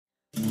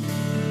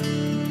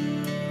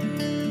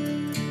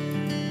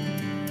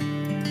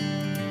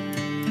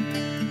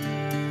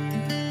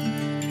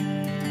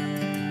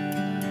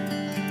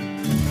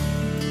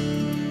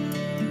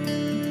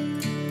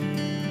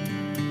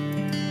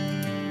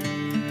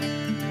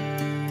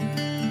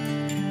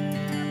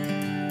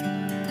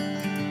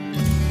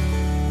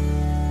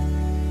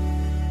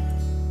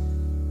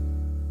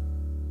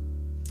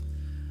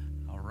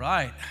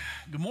right.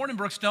 Good morning,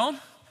 Brookstone.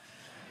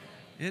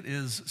 It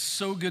is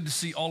so good to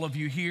see all of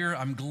you here.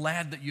 I'm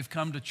glad that you've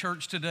come to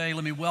church today.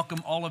 Let me welcome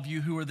all of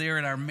you who are there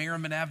at our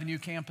Merriman Avenue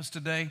campus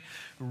today.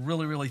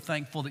 We're really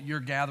thankful that you're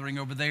gathering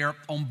over there.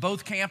 On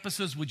both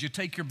campuses, would you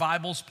take your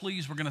Bibles,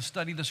 please? We're going to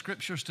study the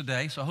scriptures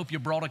today, so I hope you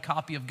brought a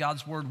copy of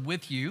God's Word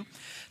with you.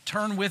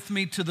 Turn with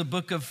me to the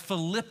book of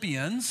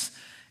Philippians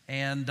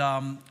and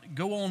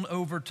go on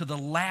over to the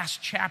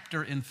last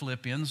chapter in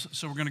Philippians.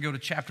 So we're going to go to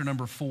chapter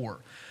number 4.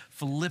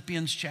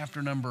 Philippians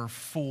chapter number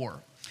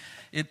 4.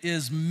 It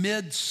is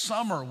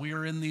midsummer. We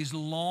are in these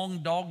long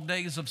dog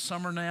days of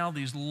summer now,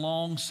 these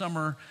long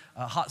summer,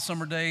 hot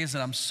summer days,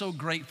 and I'm so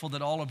grateful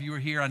that all of you are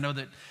here. I know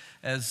that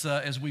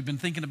as we've been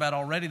thinking about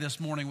already this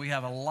morning, we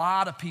have a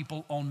lot of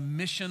people on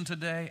mission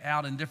today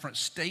out in different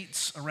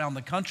states around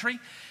the country.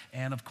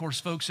 And of course,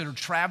 folks that are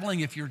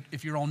traveling, if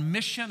you're on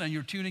mission and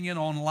you're tuning in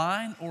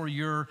online, or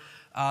you're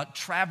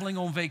traveling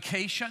on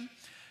vacation,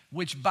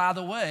 which, by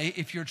the way,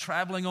 if you're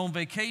traveling on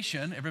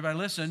vacation, everybody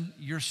listen,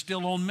 you're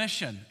still on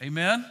mission.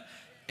 Amen?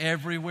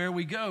 Everywhere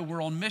we go,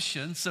 we're on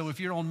mission. So if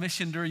you're on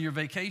mission during your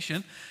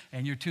vacation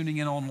and you're tuning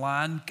in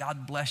online,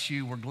 God bless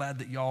you. We're glad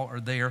that y'all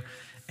are there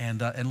and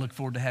look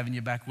forward to having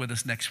you back with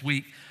us next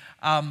week.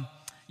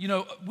 You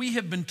know, we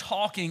have been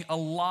talking a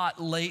lot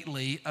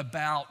lately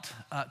about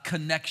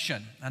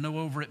connection. I know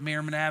over at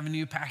Merriman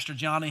Avenue, Pastor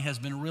Johnny has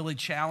been really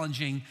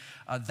challenging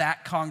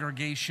that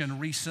congregation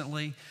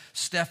recently.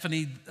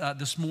 Stephanie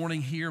this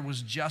morning here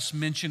was just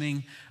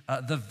mentioning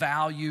the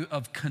value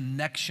of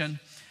connection.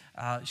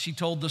 She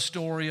told the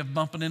story of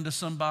bumping into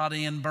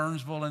somebody in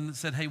Burnsville and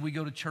said, hey, we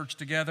go to church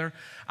together.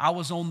 I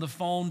was on the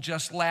phone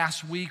just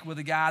last week with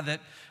a guy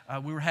that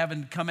we were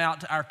having come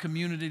out to our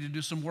community to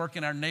do some work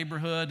in our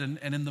neighborhood.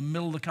 And in the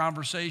middle of the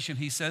conversation,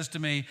 he says to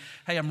me,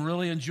 hey, I'm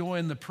really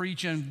enjoying the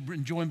preaching,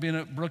 enjoying being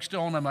at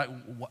Brookstone. I'm like,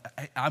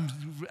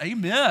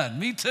 amen,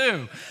 me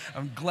too.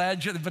 I'm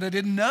glad but I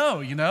didn't know,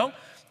 you know.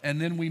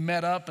 And then we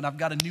met up, and I've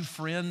got a new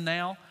friend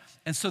now.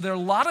 And so there are a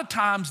lot of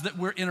times that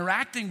we're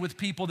interacting with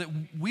people that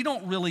we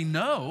don't really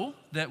know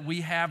that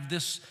we have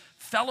this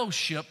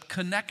fellowship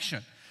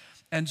connection.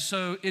 And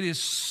so it is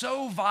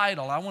so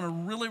vital. I want to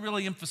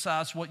really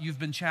emphasize what you've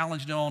been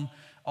challenged on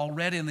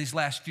already in these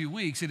last few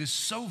weeks. It is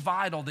so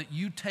vital that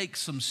you take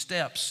some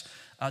steps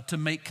to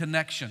make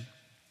connection.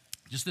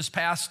 Just this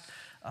past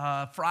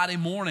Friday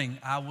morning,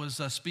 I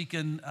was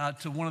speaking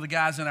to one of the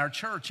guys in our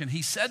church, and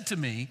he said to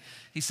me,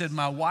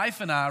 my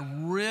wife and I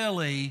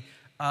really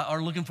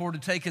are looking forward to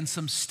taking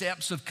some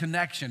steps of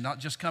connection, not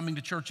just coming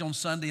to church on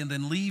Sunday and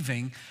then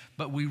leaving,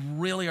 but we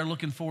really are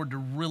looking forward to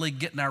really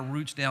getting our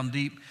roots down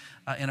deep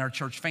in our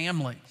church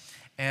family.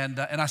 And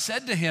I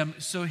said to him,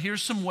 so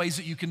here's some ways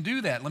that you can do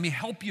that. Let me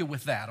help you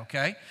with that,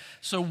 okay?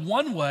 So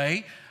one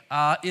way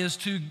is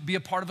to be a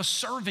part of a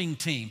serving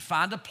team.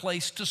 Find a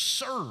place to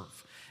serve.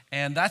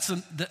 And that's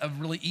a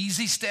really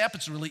easy step.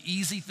 It's a really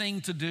easy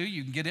thing to do.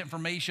 You can get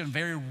information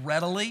very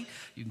readily.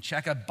 You can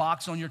check a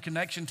box on your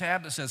connection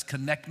tab that says,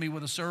 connect me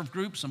with a serve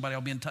group. Somebody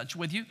will be in touch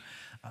with you.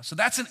 So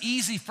that's an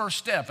easy first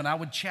step, and I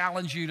would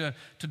challenge you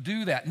to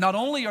do that. Not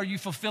only are you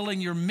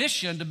fulfilling your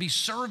mission to be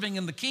serving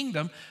in the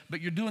kingdom, but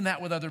you're doing that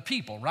with other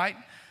people, right?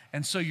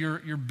 And so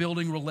you're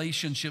building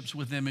relationships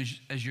with them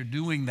as you're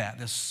doing that.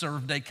 This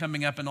Serve Day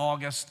coming up in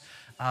August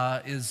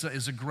is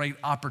a great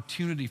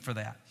opportunity for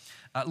that.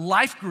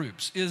 Life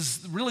groups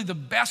is really the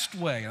best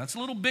way. And it's a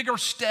little bigger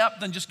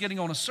step than just getting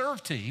on a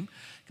serve team,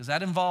 because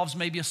that involves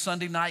maybe a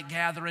Sunday night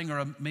gathering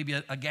or maybe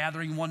a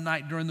gathering one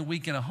night during the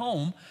week in a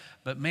home.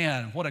 But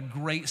man, what a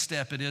great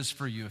step it is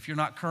for you. If you're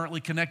not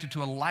currently connected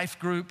to a life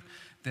group,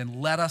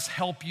 then let us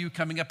help you.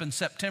 Coming up in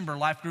September,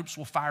 life groups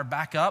will fire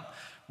back up.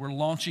 We're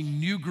launching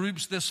new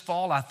groups this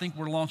fall. I think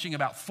we're launching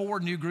about 4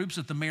 new groups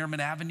at the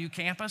Merriman Avenue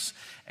campus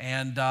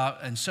and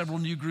several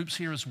new groups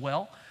here as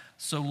well.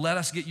 So let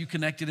us get you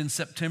connected in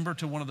September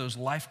to one of those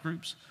life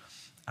groups.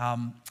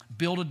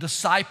 Build a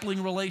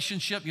discipling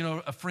relationship, you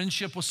know, a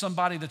friendship with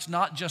somebody that's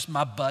not just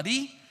my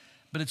buddy,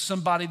 but it's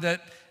somebody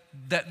that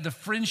the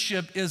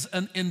friendship is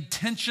an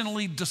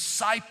intentionally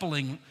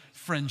discipling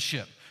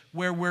friendship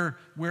where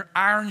we're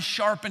iron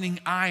sharpening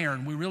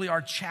iron. We really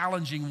are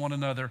challenging one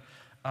another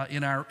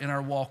in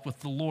our walk with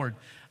the Lord.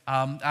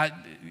 I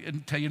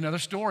tell you another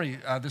story.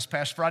 This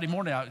past Friday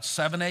morning at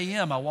 7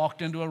 a.m., I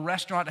walked into a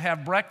restaurant to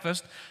have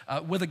breakfast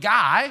with a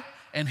guy,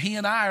 and he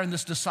and I are in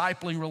this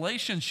discipling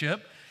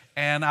relationship.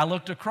 And I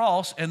looked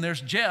across, and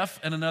there's Jeff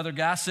and another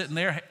guy sitting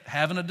there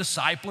having a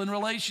discipling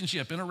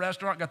relationship in a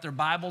restaurant, got their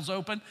Bibles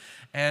open,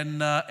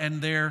 and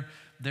they're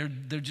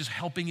just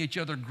helping each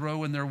other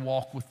grow in their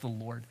walk with the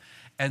Lord.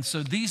 And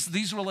so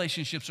these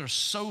relationships are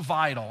so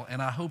vital,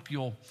 and I hope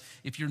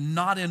if you're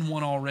not in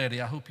one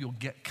already, I hope you'll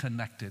get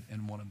connected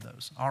in one of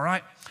those. All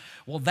right?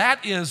 Well,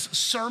 that is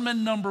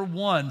sermon number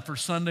 1 for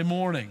Sunday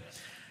morning.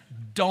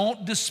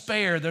 Don't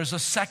despair. There's a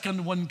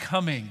second one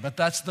coming, but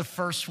that's the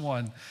first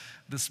one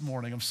this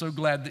morning. I'm so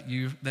glad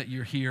that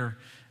you're here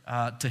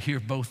to hear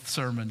both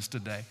sermons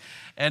today.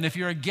 And if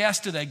you're a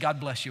guest today, God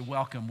bless you.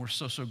 Welcome. We're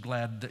so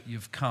glad that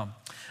you've come.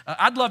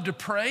 I'd love to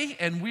pray,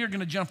 and we are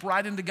going to jump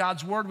right into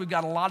God's Word. We've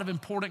got a lot of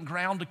important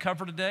ground to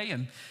cover today,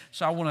 and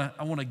so I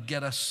want to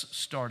get us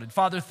started.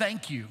 Father,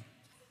 thank you.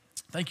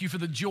 Thank you for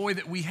the joy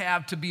that we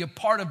have to be a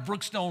part of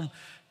Brookstone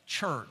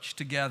Church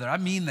together. I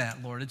mean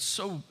that, Lord. It's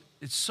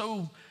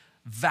so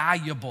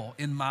valuable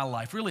in my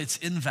life. Really, it's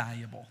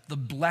invaluable. The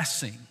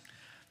blessing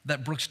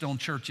that Brookstone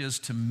Church is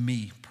to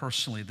me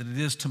personally, that it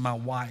is to my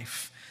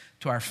wife,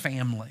 to our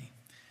family.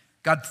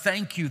 God,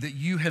 thank you that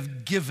you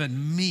have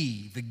given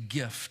me the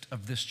gift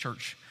of this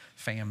church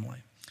family.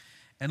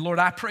 And Lord,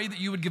 I pray that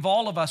you would give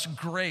all of us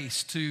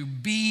grace to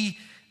be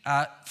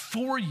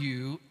for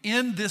you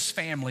in this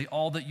family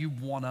all that you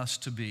want us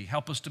to be.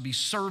 Help us to be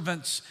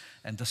servants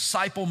and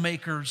disciple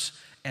makers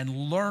and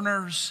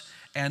learners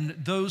and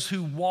those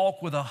who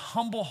walk with a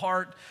humble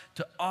heart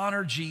to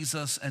honor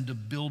Jesus and to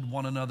build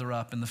one another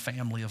up in the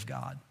family of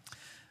God.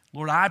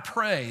 Lord, I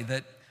pray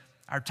that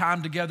our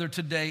time together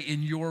today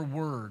in your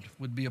word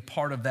would be a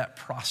part of that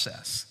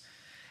process.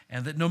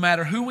 And that no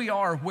matter who we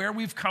are, where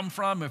we've come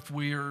from, if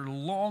we're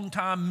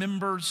longtime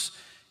members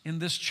in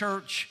this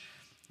church,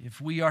 if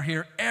we are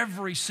here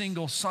every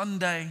single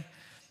Sunday,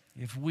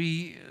 if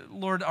we,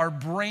 Lord, are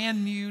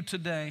brand new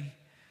today,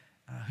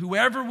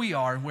 whoever we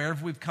are and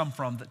wherever we've come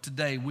from, that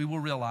today we will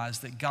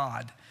realize that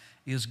God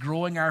is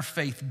growing our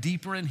faith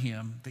deeper in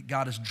him, that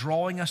God is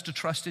drawing us to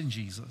trust in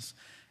Jesus,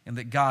 and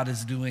that God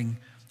is doing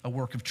a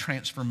work of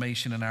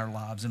transformation in our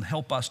lives, and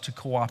help us to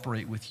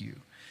cooperate with you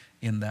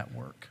in that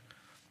work.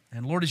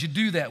 And Lord, as you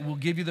do that, we'll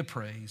give you the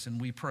praise,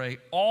 and we pray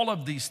all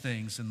of these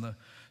things in the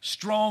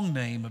strong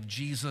name of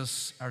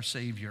Jesus, our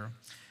Savior.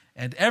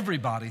 And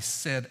everybody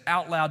said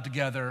out loud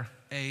together,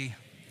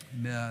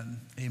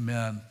 amen,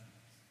 amen.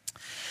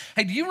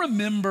 Hey, do you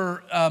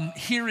remember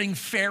hearing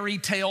fairy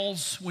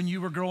tales when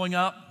you were growing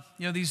up?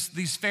 You know,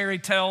 these fairy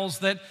tales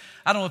that,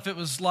 I don't know if it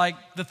was like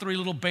the Three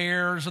Little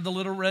Bears or the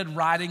Little Red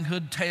Riding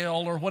Hood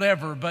tale or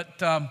whatever,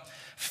 but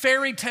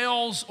fairy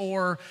tales,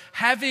 or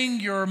having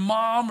your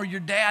mom or your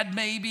dad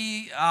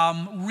maybe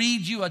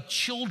read you a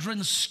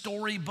children's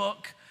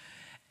storybook.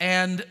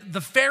 And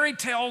the fairy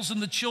tales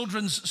and the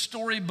children's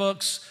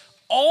storybooks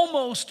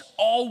almost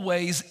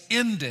always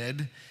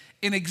ended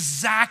in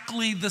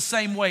exactly the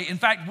same way. In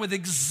fact, with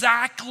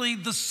exactly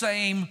the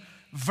same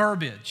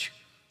verbiage.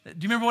 Do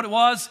you remember what it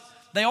was?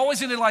 They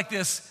always ended like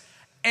this,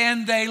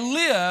 and they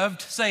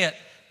lived, say it,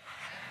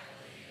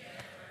 happily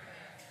ever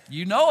after.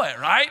 You know it,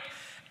 right?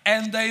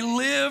 And they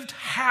lived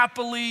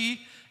happily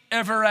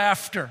ever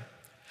after.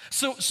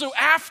 So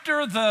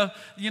after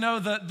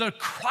the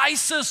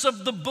crisis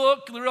of the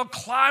book, the real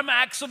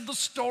climax of the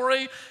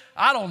story,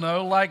 I don't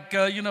know, like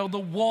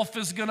the wolf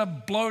is gonna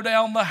blow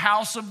down the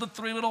house of the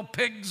three little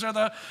pigs, or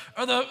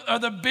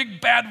the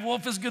big bad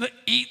wolf is gonna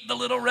eat the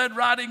Little Red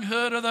Riding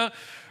Hood,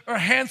 or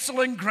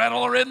Hansel and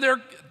Gretel are in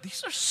there.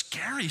 These are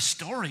scary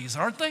stories,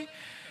 aren't they?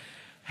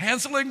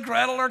 Hansel and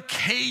Gretel are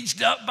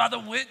caged up by the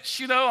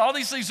witch, all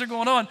these things are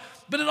going on.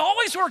 But it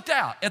always worked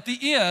out. At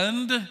the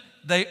end,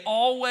 they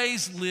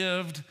always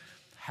lived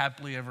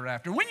happily ever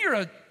after. When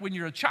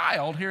you're a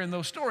child hearing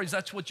those stories,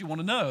 that's what you want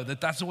to know,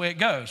 that's the way it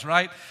goes,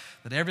 right?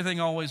 That everything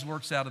always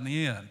works out in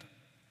the end.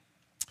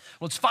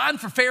 Well, it's fine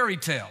for fairy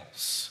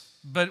tales,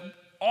 but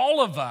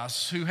all of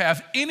us who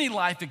have any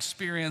life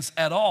experience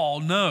at all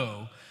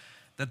know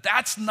that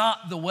that's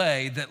not the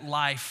way that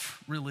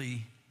life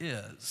really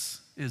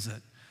is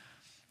it?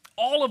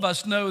 All of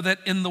us know that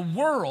in the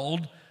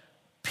world,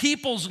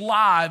 people's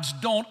lives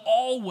don't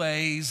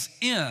always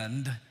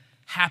end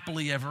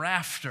happily ever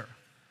after.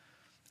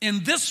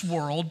 In this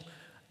world,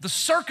 the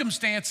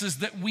circumstances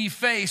that we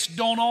face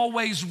don't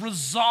always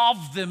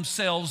resolve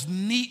themselves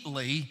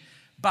neatly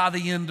by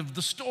the end of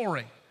the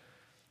story.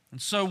 And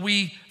so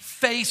we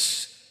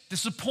face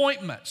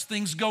disappointments,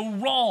 things go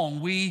wrong,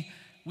 we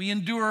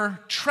endure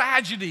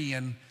tragedy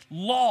and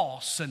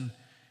loss, and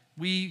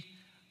we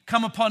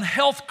come upon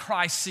health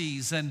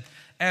crises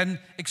and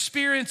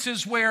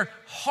experiences where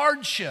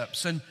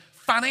hardships and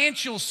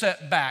financial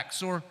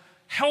setbacks or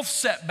health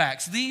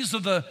setbacks, these are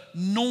the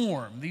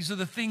norm. These are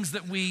the things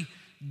that we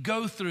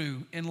go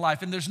through in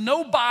life. And there's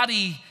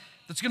nobody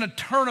that's gonna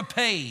turn a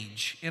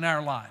page in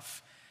our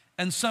life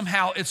and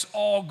somehow it's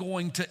all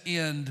going to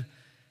end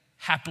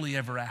happily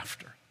ever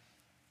after.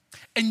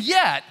 And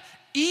yet,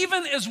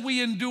 even as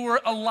we endure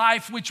a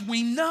life which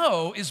we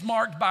know is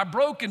marked by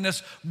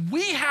brokenness,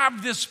 we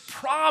have this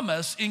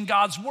promise in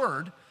God's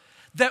word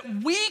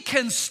that we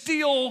can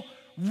still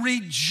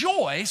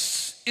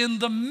rejoice in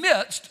the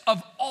midst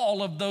of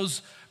all of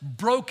those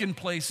broken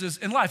places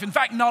in life. In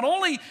fact, not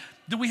only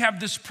do we have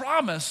this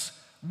promise,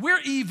 we're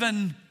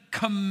even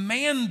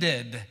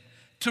commanded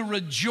to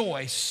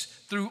rejoice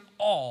through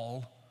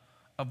all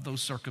of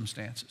those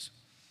circumstances.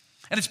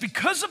 And it's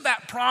because of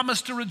that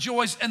promise to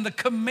rejoice and the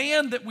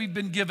command that we've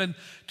been given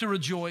to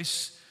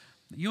rejoice,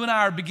 you and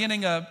I are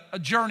beginning a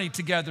journey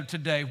together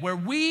today where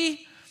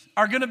we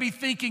are going to be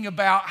thinking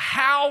about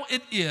how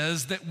it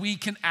is that we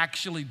can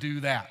actually do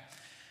that.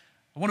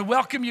 I want to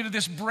welcome you to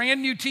this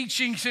brand new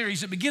teaching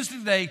series that begins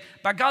today.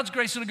 By God's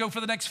grace, it'll go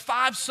for the next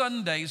 5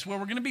 Sundays where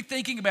we're going to be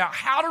thinking about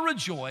how to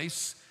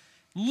rejoice,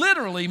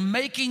 literally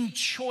making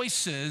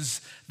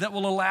choices that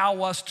will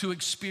allow us to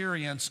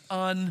experience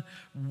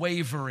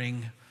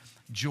unwavering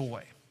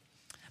joy.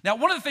 Now,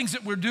 one of the things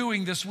that we're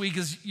doing this week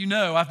is,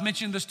 I've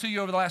mentioned this to you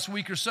over the last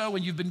week or so,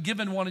 and you've been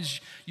given one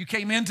as you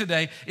came in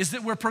today, is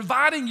that we're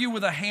providing you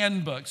with a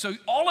handbook. So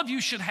all of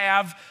you should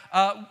have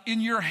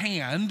in your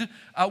hand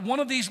one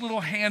of these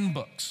little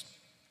handbooks.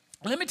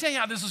 Let me tell you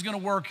how this is going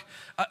to work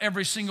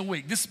every single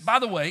week. This, by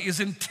the way, is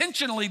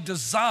intentionally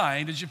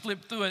designed, as you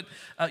flip through it,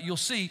 you'll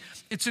see,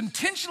 it's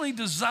intentionally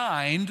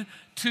designed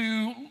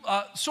to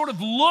sort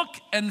of look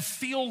and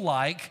feel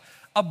like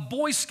a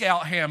Boy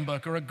Scout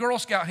handbook or a Girl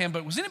Scout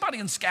handbook. Was anybody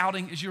in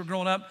scouting as you were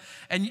growing up?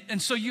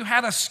 And so you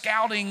had a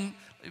scouting,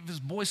 if it was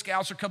Boy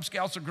Scouts or Cub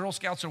Scouts or Girl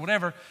Scouts or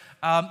whatever,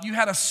 you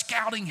had a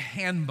scouting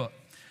handbook.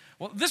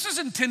 Well, this is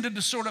intended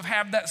to sort of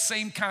have that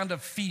same kind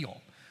of feel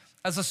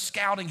as a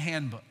scouting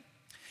handbook.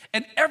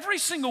 And every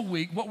single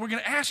week, what we're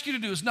going to ask you to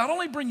do is not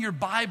only bring your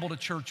Bible to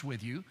church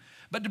with you,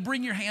 but to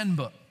bring your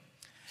handbook.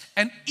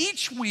 And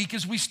each week,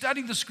 as we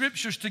study the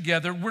scriptures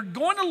together, we're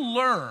going to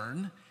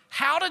learn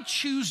how to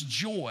choose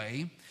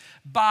joy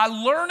by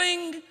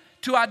learning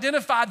to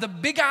identify the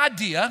big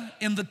idea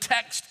in the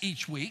text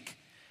each week,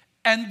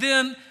 and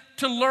then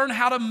to learn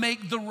how to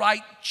make the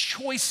right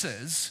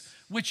choices,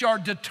 which are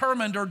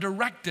determined or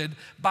directed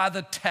by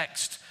the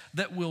text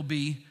that we'll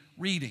be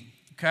reading.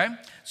 Okay?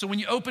 So when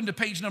you open to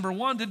page number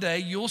 1 today,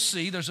 you'll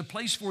see there's a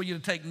place for you to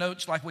take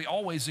notes like we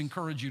always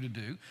encourage you to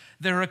do.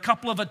 There are a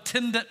couple of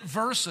attendant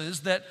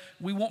verses that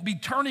we won't be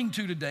turning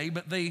to today,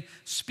 but they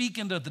speak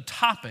into the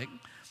topic.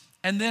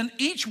 And then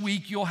each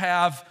week you'll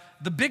have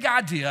the big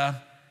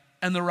idea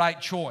and the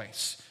right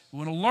choice. We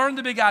want to learn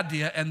the big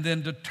idea and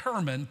then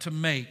determine to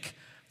make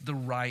the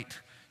right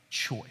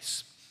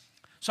choice.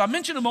 So I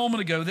mentioned a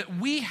moment ago that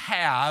we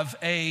have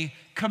a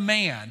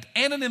command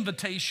and an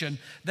invitation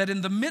that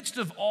in the midst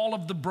of all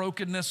of the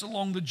brokenness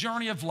along the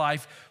journey of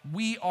life,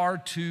 we are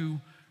to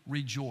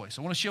rejoice.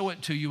 I want to show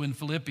it to you in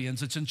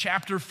Philippians. It's in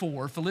chapter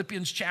 4,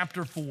 Philippians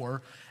chapter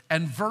 4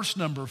 and verse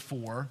number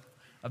 4,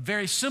 a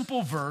very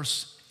simple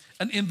verse,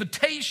 an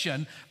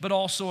invitation, but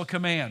also a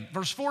command.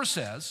 Verse 4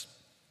 says,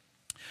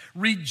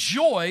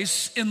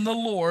 "Rejoice in the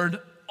Lord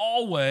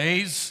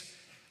always,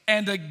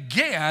 and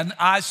again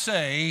I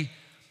say,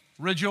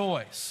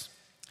 rejoice."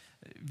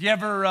 Have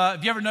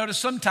you ever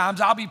noticed sometimes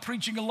I'll be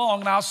preaching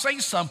along and I'll say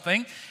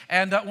something,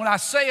 and when I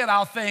say it,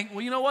 I'll think,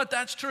 well, you know what,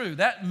 that's true.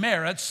 That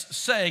merits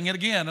saying it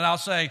again. And I'll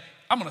say,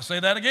 I'm going to say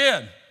that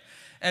again.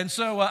 And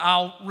so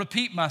I'll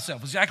repeat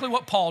myself. Exactly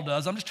what Paul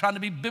does. I'm just trying to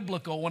be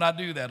biblical when I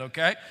do that,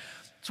 okay?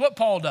 It's what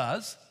Paul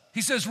does.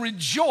 He says,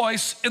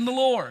 rejoice in the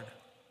Lord.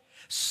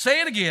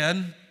 Say it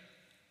again.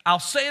 I'll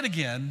say it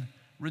again.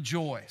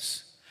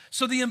 Rejoice.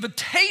 So the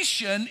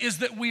invitation is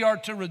that we are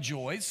to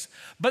rejoice,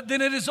 but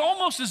then it is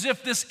almost as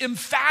if this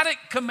emphatic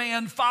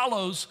command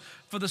follows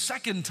for the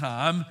second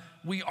time.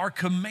 We are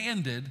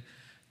commanded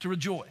to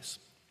rejoice.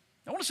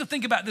 I want us to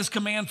think about this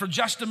command for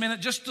just a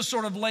minute, just to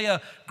sort of lay a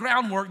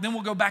groundwork. Then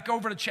we'll go back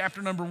over to chapter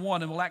number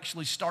 1 and we'll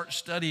actually start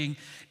studying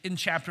in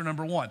chapter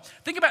number 1.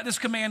 Think about this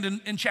command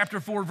in chapter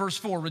 4, verse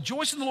 4.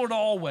 Rejoice in the Lord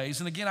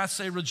always. And again, I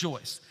say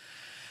rejoice.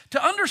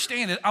 To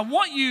understand it, I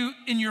want you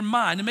in your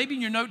mind, and maybe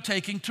in your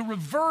note-taking, to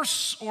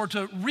reverse or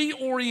to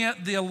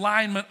reorient the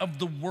alignment of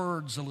the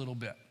words a little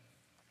bit.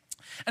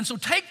 And so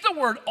take the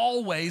word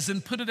always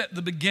and put it at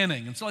the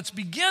beginning. And so let's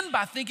begin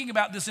by thinking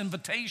about this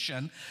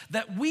invitation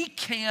that we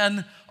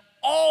can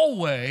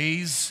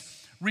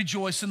always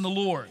rejoice in the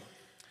Lord.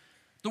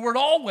 The word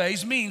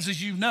always means,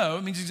 as you know,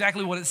 it means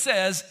exactly what it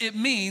says. It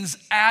means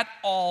at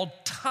all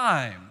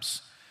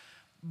times.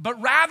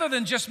 But rather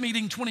than just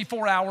meeting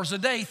 24 hours a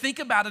day, think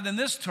about it in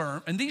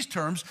these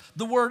terms.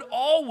 The word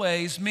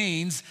always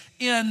means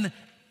in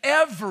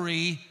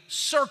every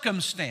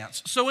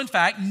circumstance. So in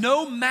fact,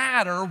 no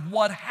matter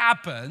what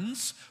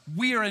happens,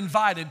 we are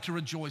invited to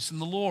rejoice in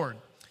the Lord.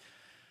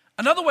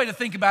 Another way to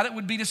think about it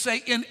would be to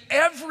say in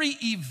every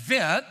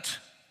event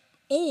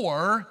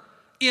or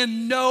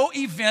in no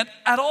event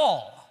at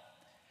all.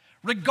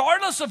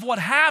 Regardless of what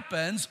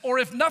happens or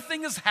if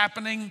nothing is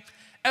happening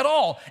at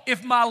all.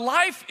 If my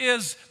life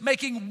is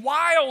making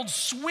wild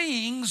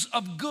swings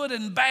of good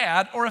and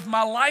bad, or if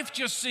my life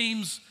just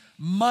seems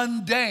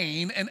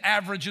mundane and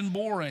average and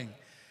boring.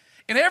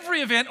 In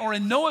every event or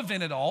in no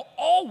event at all,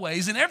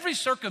 always, in every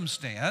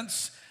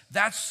circumstance,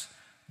 that's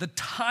the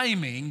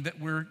timing that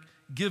we're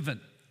given.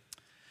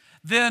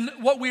 Then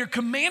what we are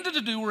commanded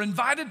to do or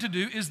invited to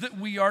do is that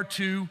we are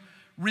to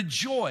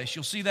rejoice.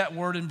 You'll see that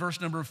word in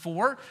verse number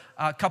 4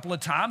 a couple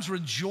of times.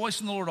 Rejoice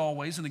in the Lord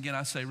always, and again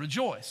I say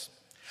rejoice.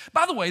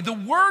 By the way, the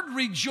word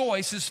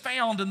rejoice is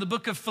found in the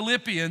book of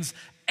Philippians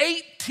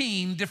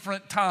 18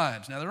 different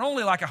times. Now, there are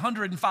only like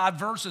 105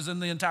 verses in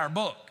the entire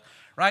book,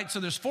 right? So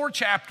there's 4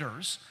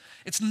 chapters.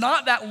 It's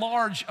not that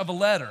large of a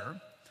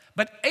letter,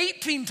 but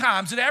 18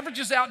 times, it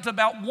averages out to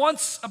about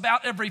once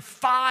about every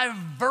 5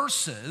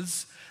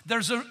 verses,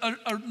 there's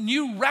a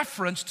new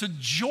reference to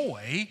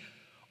joy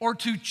or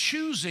to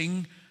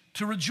choosing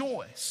to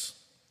rejoice.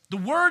 The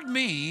word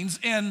means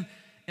in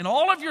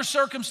all of your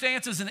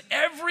circumstances, in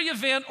every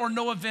event or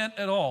no event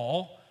at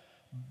all,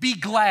 be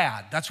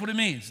glad. That's what it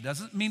means. It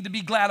doesn't mean to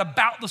be glad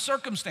about the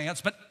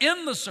circumstance, but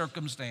in the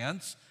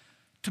circumstance,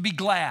 to be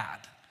glad.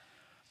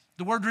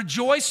 The word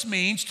rejoice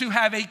means to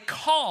have a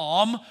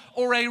calm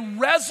or a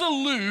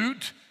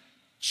resolute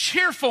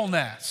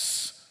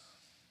cheerfulness.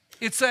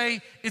 It's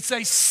a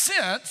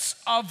sense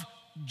of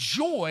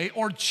joy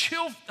or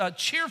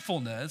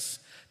cheerfulness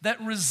that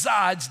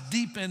resides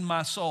deep in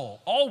my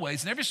soul,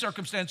 always, in every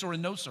circumstance or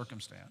in no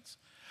circumstance.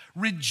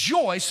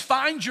 Rejoice,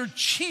 find your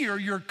cheer,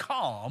 your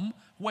calm,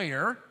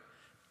 where?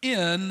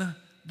 In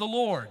the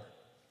Lord.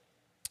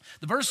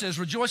 The verse says,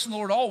 rejoice in the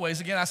Lord always.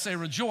 Again, I say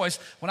rejoice.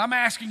 When I'm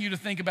asking you to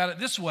think about it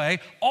this way,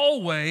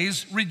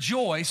 always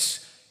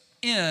rejoice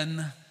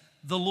in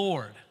the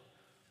Lord.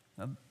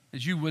 Now,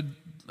 as you would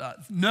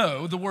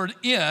know, the word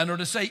in, or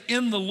to say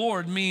in the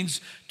Lord,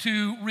 means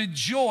to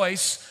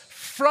rejoice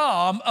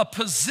from a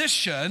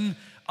position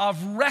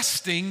of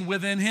resting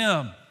within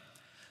Him.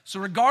 So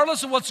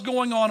regardless of what's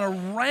going on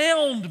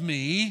around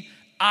me,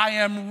 I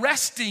am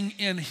resting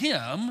in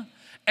Him,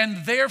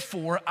 and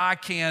therefore I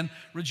can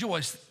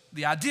rejoice.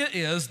 The idea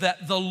is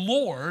that the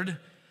Lord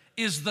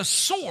is the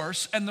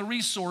source and the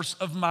resource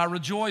of my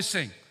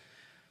rejoicing.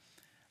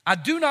 I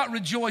do not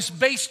rejoice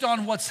based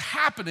on what's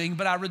happening,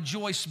 but I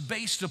rejoice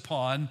based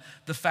upon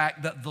the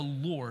fact that the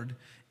Lord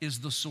is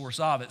the source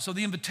of it. So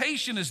the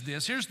invitation is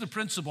this. Here's the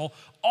principle.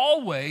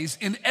 Always,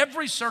 in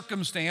every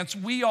circumstance,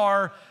 we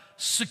are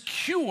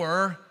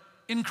secure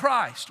in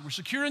Christ. We're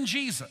secure in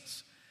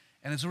Jesus.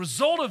 And as a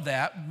result of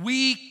that,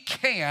 we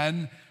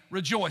can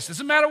rejoice.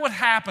 Doesn't matter what's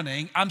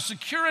happening, I'm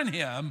secure in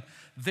Him,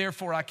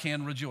 therefore I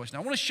can rejoice.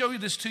 Now I want to show you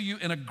this to you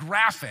in a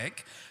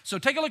graphic. So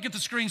take a look at the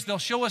screens, they'll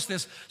show us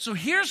this. So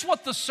here's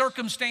what the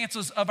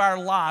circumstances of our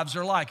lives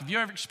are like. Have you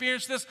ever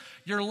experienced this?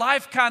 Your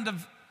life kind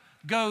of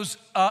goes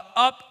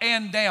up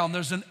and down.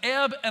 There's an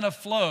ebb and a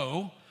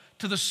flow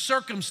to the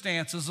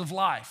circumstances of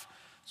life.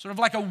 Sort of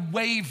like a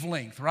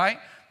wavelength, right?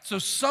 So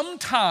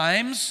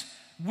sometimes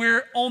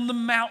we're on the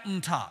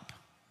mountaintop,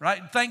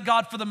 right? Thank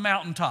God for the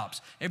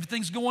mountaintops.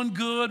 Everything's going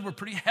good. We're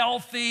pretty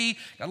healthy.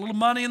 Got a little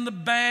money in the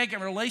bank.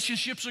 Our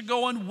relationships are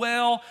going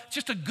well. It's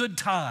just a good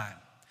time.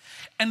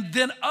 And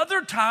then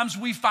other times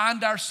we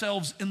find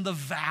ourselves in the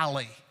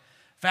valley.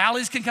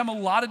 Valleys can come a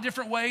lot of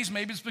different ways.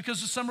 Maybe it's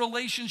because of some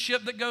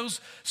relationship that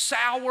goes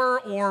sour,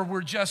 or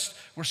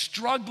we're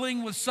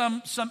struggling with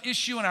some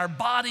issue in our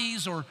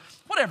bodies, or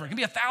whatever. It can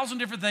be 1,000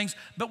 different things,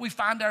 but we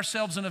find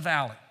ourselves in a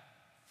valley.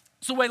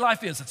 It's the way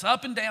life is. It's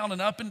up and down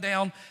and up and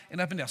down and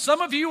up and down.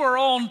 Some of you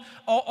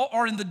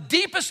are in the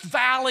deepest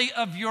valley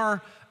of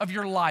your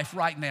life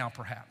right now,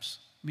 perhaps.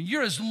 I mean,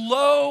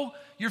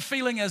 you're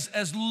feeling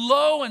as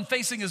low and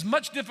facing as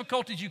much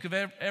difficulty as you could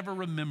ever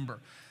remember.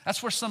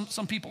 That's where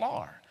some people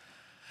are.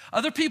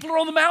 Other people are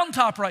on the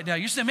mountaintop right now.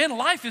 You're saying, man,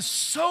 life is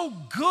so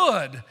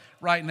good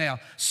right now.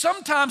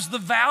 Sometimes the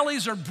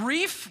valleys are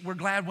brief. We're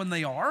glad when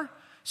they are.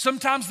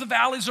 Sometimes the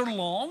valleys are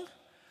long.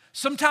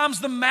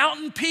 Sometimes the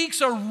mountain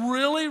peaks are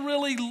really,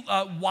 really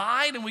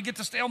wide, and we get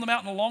to stay on the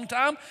mountain a long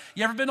time.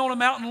 You ever been on a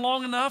mountain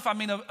long enough? I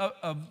mean,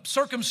 a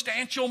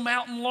circumstantial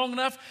mountain long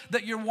enough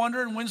that you're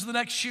wondering, when's the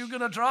next shoe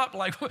gonna drop?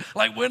 Like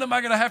when am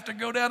I gonna have to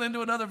go down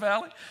into another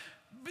valley?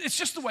 It's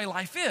just the way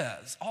life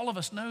is. All of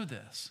us know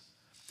this.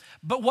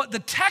 But what the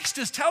text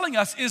is telling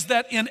us is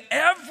that in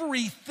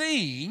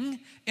everything,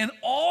 in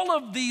all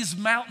of these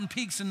mountain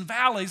peaks and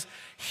valleys,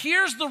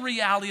 here's the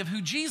reality of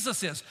who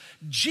Jesus is.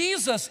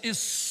 Jesus is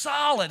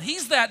solid.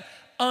 He's that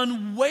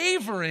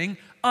unwavering,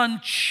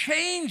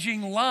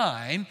 unchanging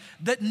line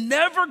that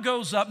never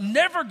goes up,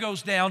 never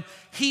goes down.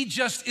 He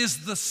just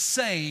is the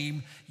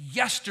same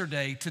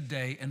yesterday,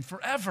 today, and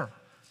forever.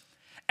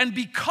 And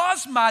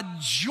because my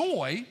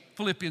joy,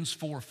 Philippians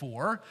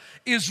 4:4,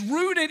 is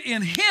rooted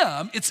in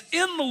Him, it's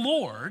in the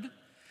Lord,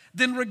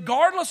 then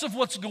regardless of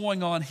what's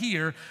going on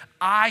here,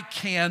 I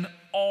can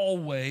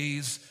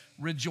always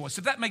rejoice.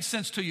 If that makes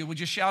sense to you, would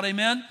you shout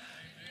amen? Amen.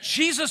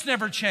 Jesus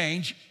never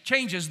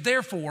changes,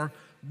 therefore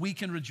we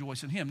can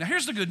rejoice in Him. Now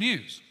here's the good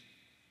news.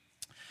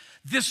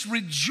 This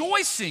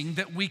rejoicing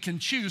that we can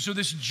choose, or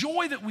this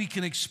joy that we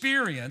can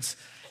experience,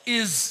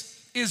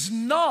 is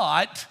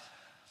not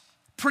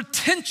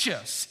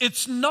pretentious.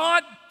 It's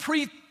not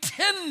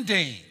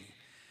pretending.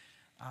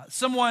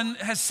 Someone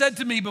has said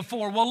to me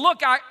before, well,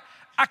 look,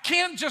 I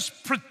can't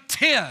just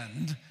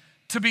pretend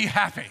to be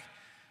happy.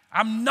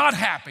 I'm not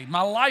happy.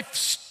 My life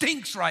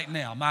stinks right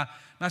now.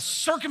 My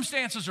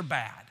circumstances are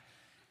bad.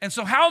 And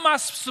so how am I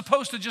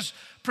supposed to just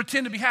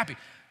pretend to be happy?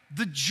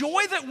 The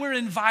joy that we're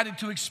invited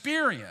to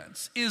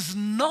experience is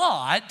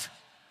not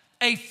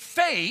a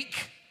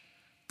fake,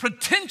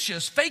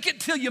 pretentious, fake it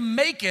till you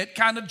make it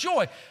kind of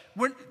joy.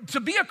 To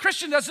be a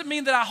Christian doesn't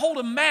mean that I hold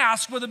a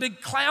mask with a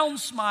big clown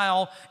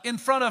smile in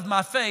front of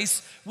my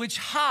face, which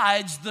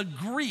hides the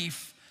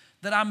grief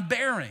that I'm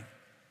bearing.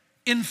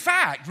 In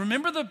fact,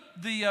 remember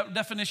the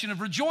definition of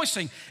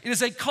rejoicing. It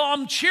is a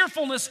calm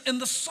cheerfulness in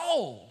the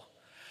soul.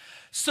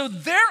 So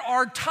there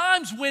are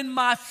times when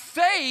my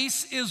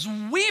face is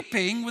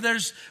weeping,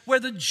 where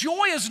the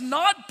joy is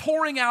not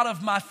pouring out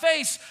of my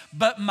face,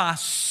 but my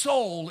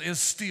soul is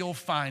still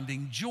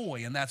finding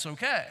joy, and that's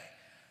okay.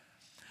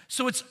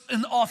 So it's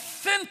an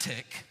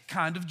authentic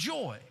kind of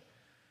joy.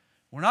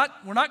 We're not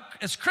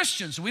as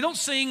Christians, we don't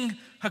sing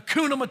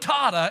Hakuna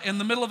Matata in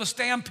the middle of a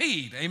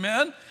stampede,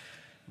 amen?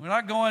 We're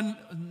not going,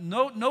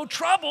 no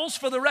troubles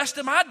for the rest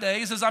of my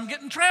days as I'm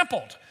getting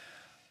trampled.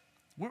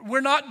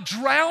 We're not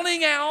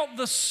drowning out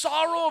the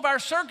sorrow of our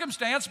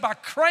circumstance by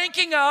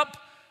cranking up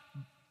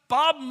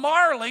Bob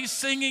Marley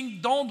singing,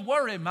 "Don't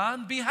worry,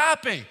 man, be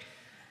happy."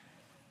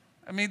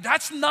 I mean,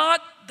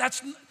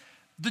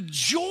 the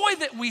joy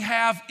that we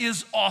have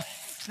is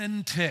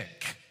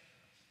authentic.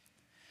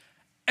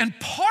 And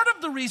part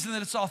of the reason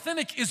that it's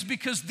authentic is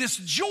because this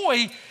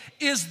joy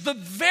is the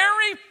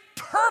very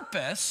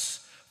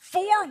purpose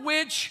for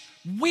which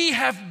we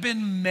have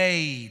been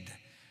made.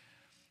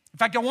 In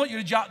fact, I want you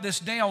to jot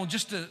this down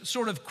just to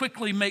sort of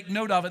quickly make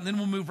note of it, and then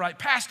we'll move right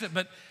past it.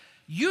 But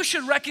you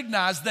should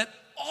recognize that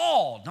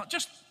all, not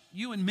just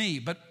you and me,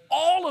 but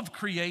all of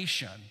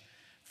creation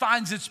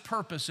finds its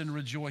purpose in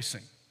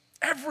rejoicing.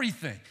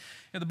 Everything.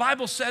 The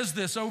Bible says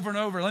this over and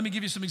over. Let me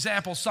give you some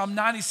examples. Psalm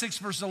 96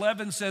 verse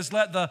 11 says,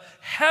 "Let the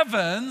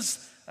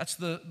heavens," that's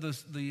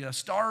the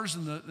stars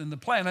and the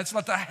planets,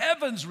 "let the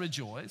heavens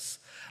rejoice.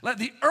 Let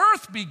the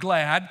earth be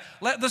glad.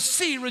 Let the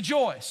sea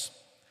rejoice."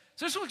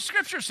 So this is what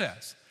Scripture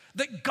says.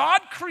 That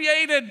God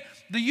created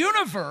the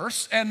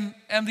universe and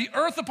the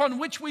earth upon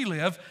which we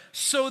live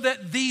so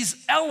that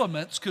these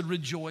elements could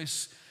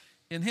rejoice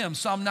in Him.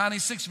 Psalm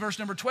 96 verse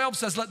number 12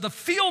 says, "Let the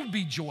field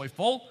be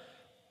joyful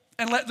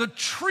and let the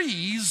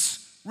trees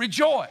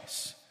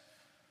rejoice."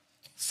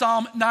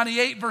 Psalm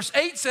 98 verse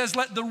 8 says,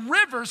 "Let the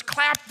rivers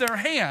clap their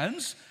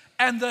hands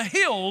and the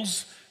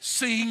hills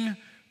sing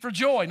for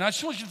joy." Now I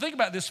just want you to think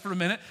about this for a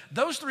minute.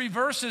 Those three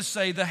verses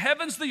say the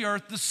heavens, the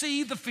earth, the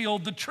sea, the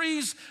field, the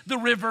trees, the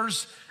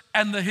rivers,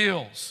 and the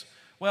hills.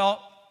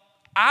 Well,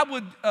 I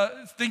would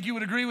think you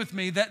would agree with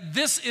me that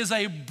this is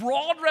a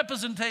broad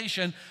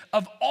representation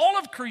of all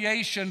of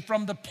creation,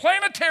 from the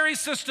planetary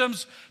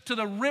systems to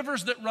the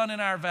rivers that run in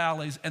our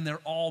valleys, and they're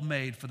all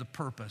made for the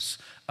purpose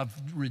of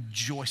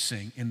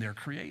rejoicing in their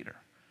Creator.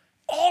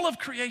 All of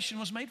creation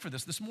was made for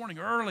this. This morning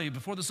early,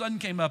 before the sun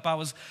came up, I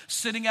was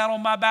sitting out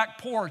on my back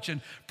porch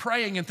and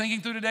praying and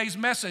thinking through today's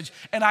message,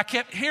 and I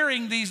kept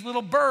hearing these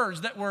little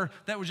birds that were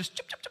just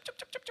chip, chip, chip, chip,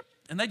 chip, chip, chip.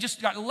 And they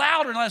just got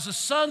louder, and as the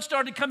sun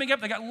started coming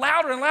up, they got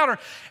louder and louder.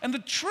 And the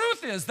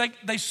truth is,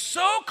 they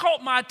so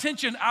caught my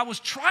attention, I was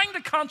trying to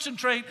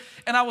concentrate,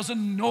 and I was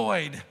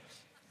annoyed.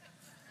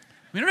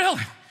 I mean,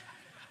 really.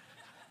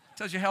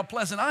 Tells you how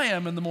pleasant I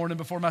am in the morning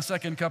before my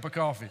second cup of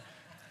coffee.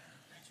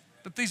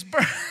 But these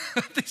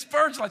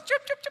birds like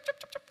chip, chip, chip, chip,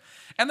 chip, chip.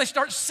 And they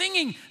start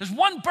singing. There's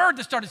one bird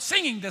that started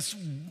singing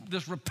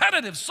this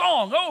repetitive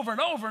song over and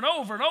over and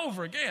over and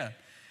over again.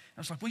 I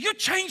was like, "Will you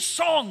change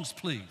songs,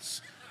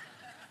 please?"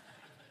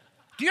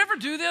 Do you ever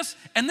do this?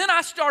 And then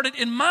I started,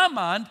 in my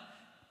mind,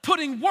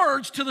 putting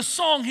words to the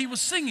song he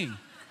was singing.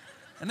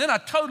 And then I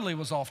totally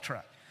was off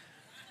track.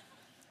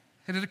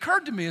 And it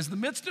occurred to me, as in the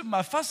midst of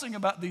my fussing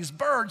about these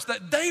birds,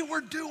 that they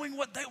were doing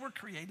what they were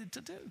created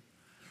to do.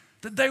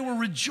 That they were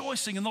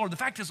rejoicing in the Lord. The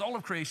fact is, all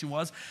of creation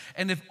was.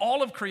 And if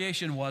all of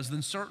creation was,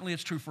 then certainly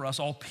it's true for us.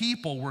 All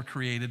people were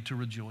created to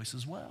rejoice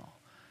as well.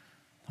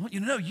 I want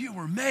you to know you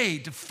were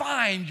made to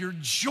find your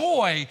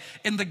joy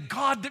in the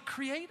God that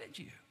created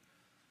you.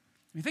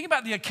 You think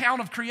about the account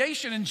of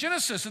creation in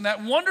Genesis and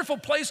that wonderful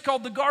place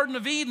called the Garden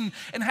of Eden,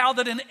 and how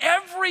that in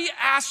every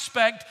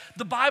aspect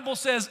the Bible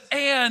says,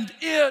 "And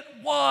it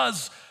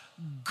was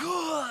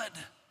good."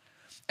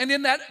 And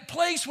in that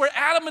place where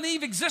Adam and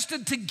Eve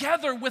existed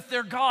together with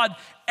their God,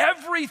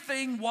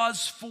 everything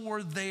was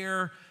for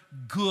their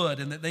good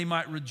and that they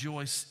might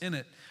rejoice in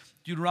it.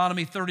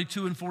 Deuteronomy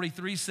 32 and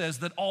 43 says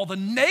that all the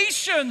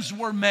nations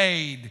were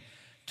made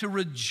to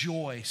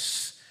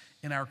rejoice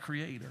in our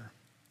Creator.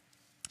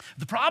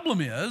 The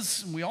problem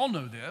is, and we all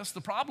know this,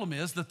 the problem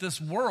is that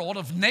this world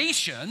of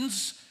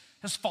nations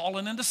has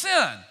fallen into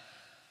sin.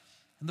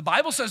 And the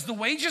Bible says the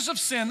wages of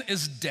sin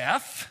is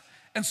death,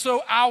 and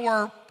so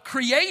our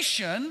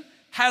creation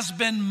has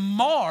been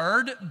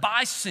marred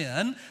by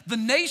sin. The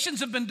nations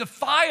have been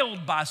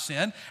defiled by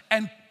sin,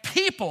 and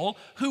people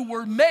who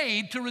were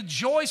made to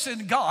rejoice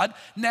in God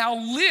now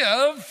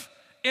live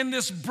in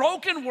this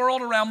broken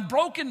world around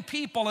broken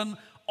people, and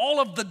all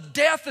of the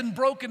death and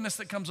brokenness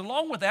that comes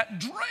along with that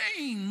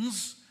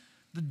drains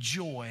the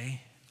joy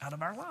out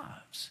of our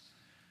lives.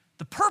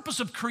 The purpose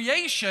of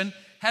creation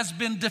has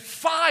been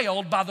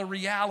defiled by the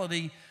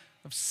reality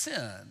of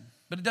sin,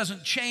 but it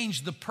doesn't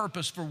change the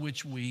purpose for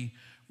which we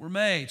were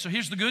made. So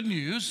here's the good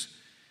news.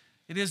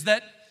 It is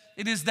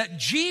that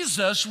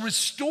Jesus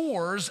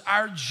restores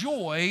our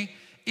joy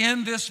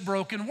in this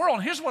broken world.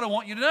 And here's what I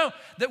want you to know,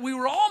 that we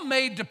were all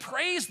made to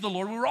praise the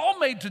Lord. We were all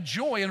made to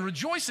joy and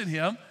rejoice in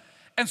Him.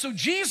 And so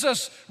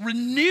Jesus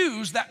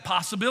renews that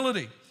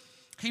possibility.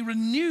 He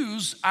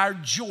renews our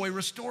joy,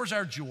 restores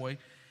our joy,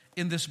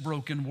 in this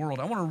broken world.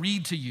 I want to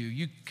read to you.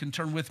 You can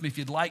turn with me if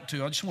you'd like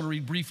to. I just want to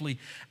read briefly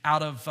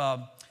out of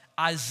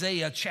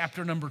Isaiah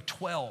chapter number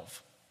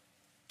 12,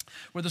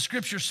 where the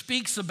scripture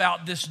speaks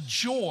about this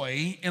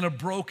joy in a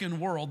broken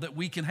world that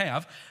we can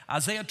have.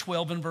 Isaiah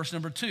 12 and verse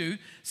number 2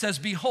 says,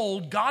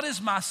 "Behold, God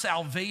is my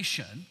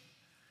salvation.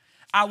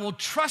 I will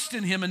trust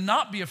in him and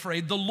not be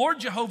afraid. The Lord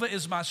Jehovah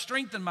is my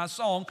strength and my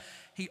song.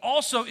 He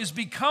also is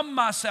become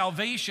my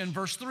salvation."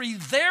 Verse 3,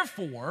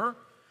 "Therefore,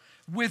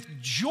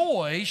 with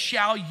joy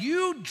shall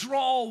you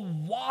draw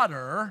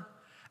water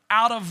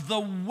out of the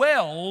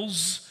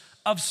wells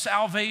of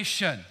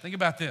salvation." Think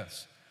about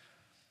this.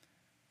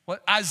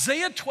 What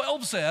Isaiah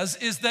 12 says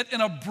is that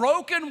in a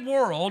broken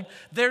world,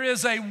 there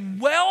is a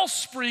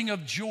wellspring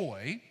of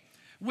joy,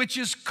 which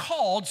is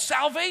called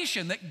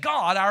salvation. That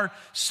God, our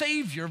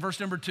Savior, verse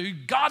number 2,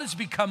 God has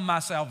become my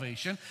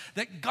salvation.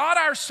 That God,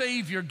 our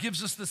Savior,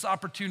 gives us this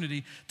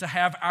opportunity to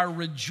have our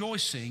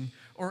rejoicing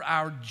or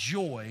our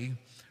joy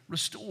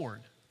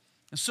restored.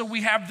 And so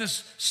we have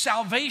this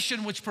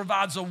salvation which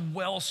provides a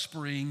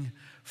wellspring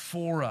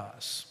for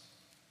us.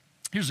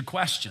 Here's a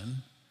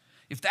question.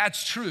 If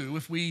that's true,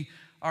 if we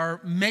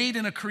are made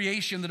in a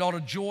creation that ought to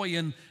joy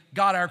in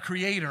God our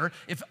Creator,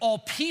 if all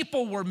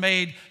people were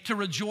made to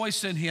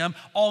rejoice in Him,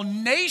 all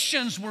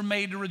nations were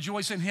made to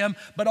rejoice in Him,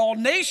 but all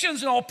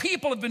nations and all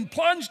people have been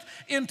plunged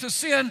into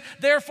sin,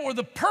 therefore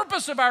the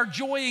purpose of our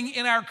joying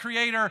in our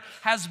Creator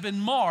has been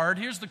marred.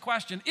 Here's the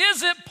question: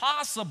 is it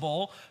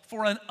possible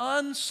for an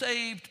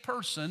unsaved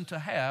person to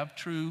have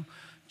true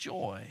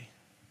joy?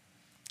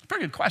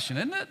 Pretty good question,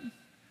 isn't it?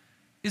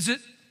 Is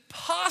it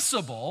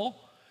possible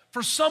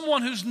for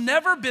someone who's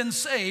never been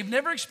saved,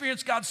 never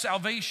experienced God's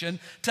salvation,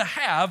 to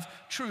have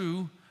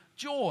true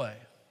joy?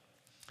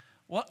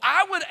 Well,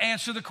 I would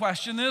answer the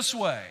question this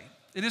way.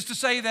 It is to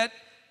say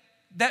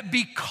that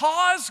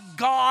because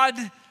God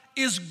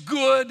is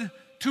good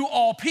to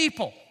all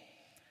people,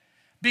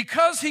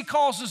 because He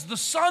causes the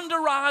sun to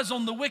rise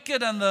on the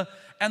wicked and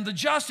the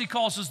just, He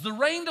causes the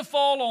rain to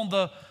fall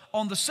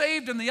on the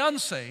saved and the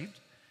unsaved,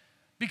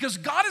 because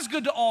God is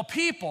good to all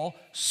people,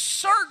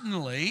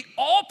 certainly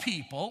all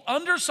people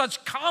under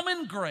such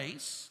common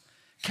grace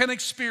can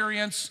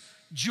experience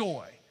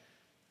joy.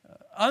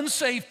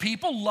 Unsaved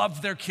people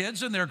love their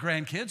kids and their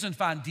grandkids and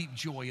find deep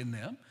joy in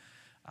them.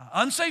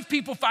 Unsaved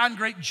people find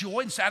great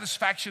joy and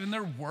satisfaction in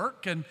their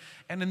work and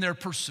in their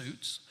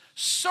pursuits.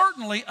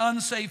 Certainly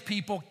unsaved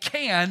people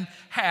can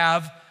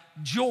have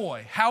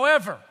joy.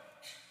 However,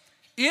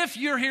 if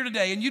you're here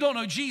today and you don't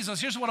know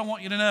Jesus, here's what I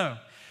want you to know.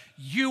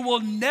 You will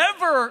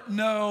never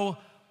know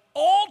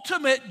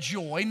ultimate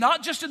joy,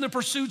 not just in the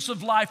pursuits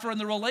of life or in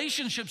the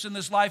relationships in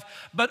this life,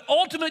 but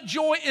ultimate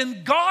joy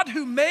in God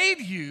who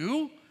made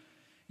you.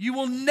 You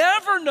will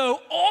never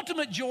know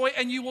ultimate joy,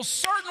 and you will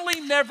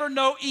certainly never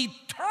know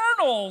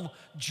eternal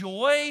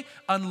joy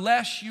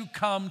unless you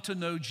come to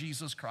know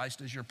Jesus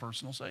Christ as your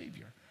personal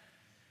Savior.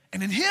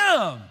 And in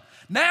Him,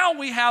 now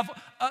we have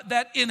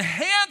that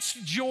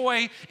enhanced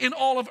joy in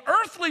all of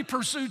earthly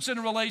pursuits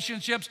and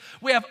relationships.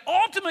 We have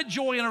ultimate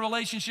joy in a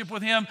relationship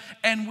with Him,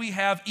 and we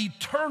have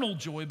eternal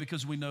joy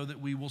because we know that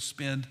we will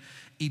spend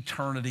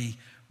eternity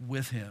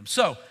with Him.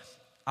 So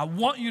I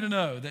want you to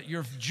know that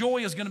your joy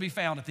is going to be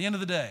found at the end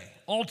of the day,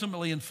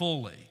 ultimately and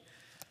fully.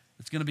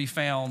 It's going to be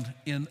found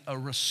in a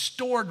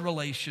restored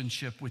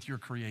relationship with your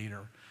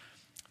Creator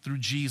through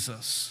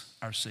Jesus,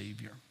 our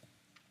Savior.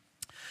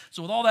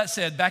 So with all that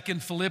said, back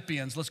in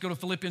Philippians, let's go to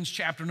Philippians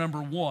chapter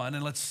number 1,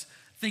 and let's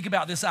think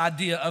about this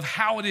idea of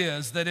how it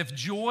is that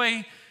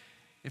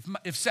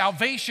if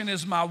salvation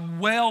is my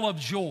well of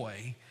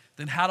joy,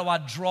 then how do I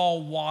draw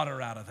water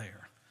out of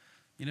there?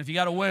 You know, if you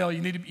got a well,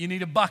 you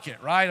need a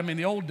bucket, right? I mean, in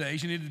the old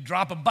days, you needed to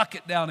drop a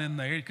bucket down in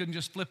there. You couldn't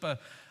just flip a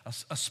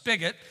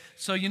spigot,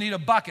 so you need a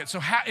bucket. So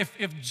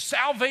if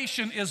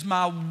salvation is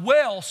my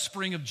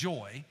wellspring of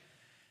joy,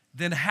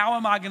 then how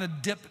am I going to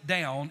dip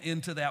down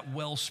into that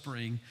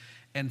wellspring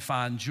and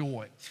find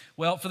joy?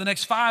 Well, for the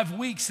next 5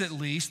 weeks at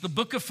least, the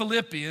book of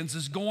Philippians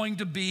is going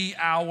to be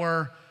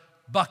our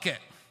bucket.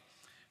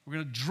 We're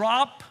going to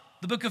drop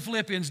the book of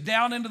Philippians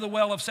down into the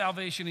well of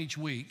salvation each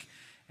week,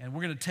 and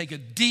we're going to take a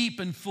deep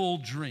and full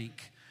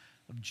drink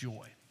of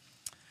joy.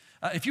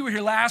 If you were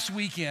here last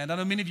weekend, I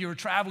know many of you were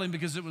traveling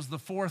because it was the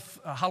fourth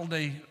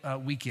holiday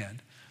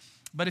weekend,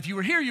 but if you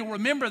were here, you'll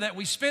remember that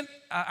we spent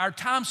our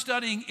time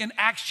studying in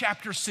Acts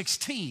chapter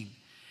 16.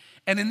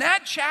 And in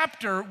that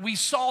chapter, we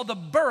saw the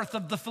birth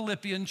of the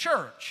Philippian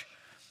church.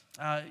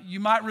 You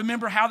might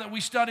remember how that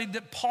we studied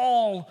that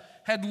Paul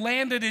had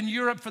landed in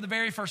Europe for the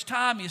very first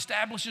time. He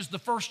establishes the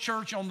first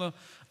church on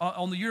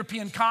the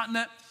European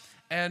continent,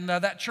 and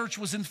that church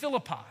was in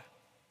Philippi.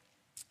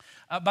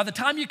 By the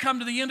time you come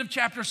to the end of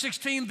chapter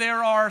 16,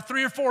 there are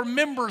 3 or 4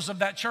 members of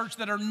that church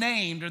that are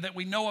named or that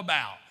we know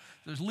about.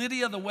 There's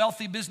Lydia, the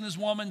wealthy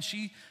businesswoman.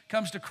 She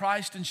comes to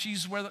Christ, and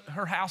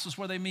her house is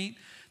where they meet.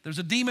 There's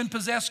a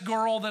demon-possessed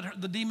girl that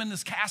the demon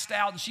is cast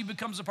out, and she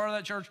becomes a part of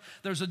that church.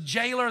 There's a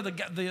jailer,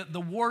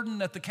 the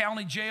warden at the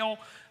county jail.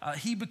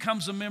 He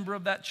becomes a member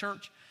of that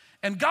church.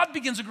 And God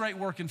begins a great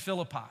work in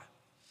Philippi.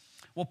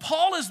 Well,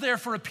 Paul is there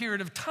for a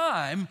period of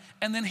time,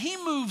 and then he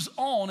moves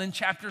on in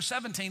chapter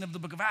 17 of the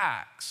book of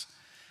Acts.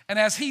 And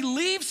as he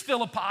leaves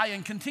Philippi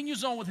and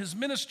continues on with his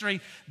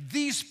ministry,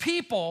 these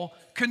people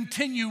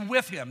continue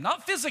with him,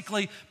 not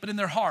physically, but in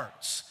their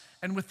hearts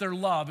and with their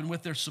love and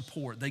with their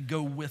support. They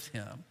go with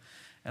him.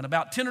 And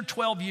about 10 or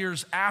 12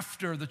 years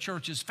after the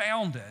church is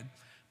founded,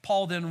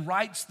 Paul then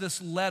writes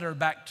this letter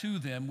back to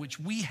them, which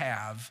we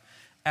have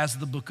as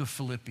the book of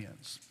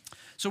Philippians.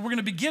 So we're going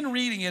to begin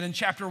reading it in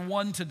chapter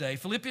 1 today.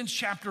 Philippians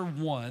chapter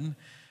 1,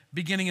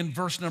 beginning in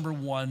verse number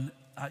 1.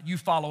 You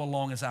follow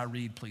along as I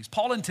read, please.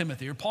 Paul and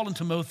Timothy, or Paul and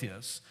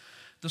Timotheus,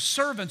 the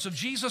servants of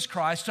Jesus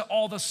Christ, to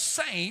all the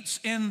saints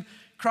in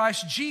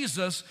Christ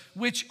Jesus,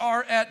 which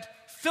are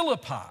at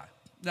Philippi.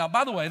 Now,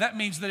 by the way, that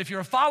means that if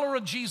you're a follower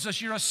of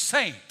Jesus, you're a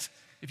saint.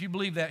 If you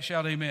believe that,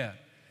 shout amen.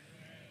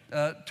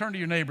 Turn to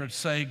your neighbor and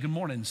say, good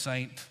morning,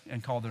 saint,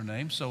 and call their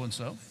name,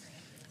 so-and-so.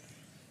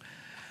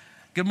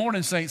 Good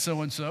morning, saint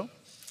so-and-so.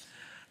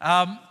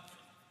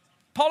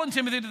 Paul and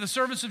Timothy, to the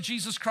servants of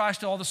Jesus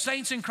Christ, to all the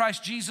saints in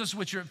Christ Jesus,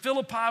 which are at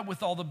Philippi,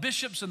 with all the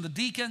bishops and the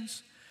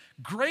deacons,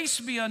 grace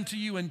be unto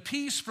you and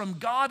peace from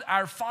God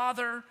our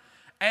Father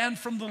and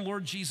from the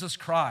Lord Jesus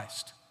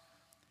Christ.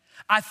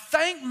 I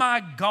thank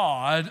my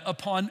God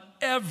upon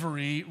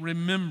every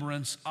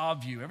remembrance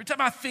of you. Every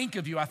time I think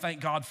of you, I thank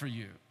God for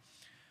you.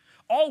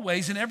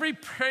 Always in every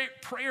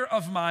prayer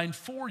of mine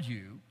for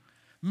you,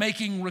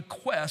 making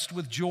request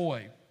with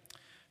joy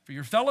for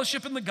your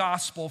fellowship in the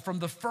gospel from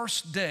the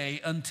first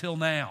day until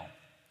now,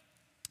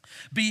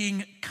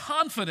 being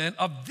confident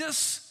of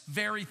this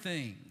very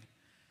thing,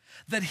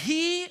 that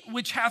he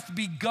which hath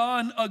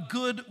begun a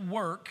good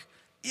work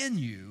in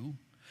you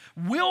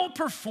will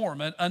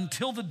perform it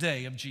until the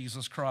day of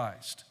Jesus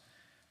Christ.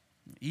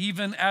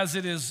 Even as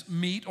it is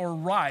meet or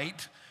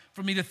right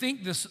for me to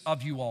think this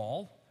of you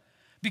all,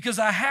 because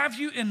I have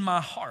you in my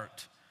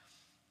heart,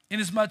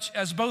 inasmuch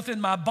as both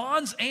in my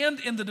bonds and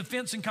in the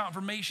defense and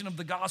confirmation of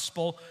the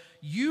gospel,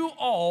 you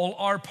all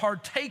are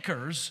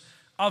partakers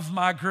of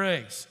my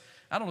grace.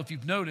 I don't know if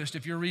you've noticed,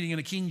 if you're reading in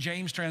a King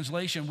James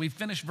translation, we've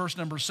finished verse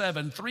number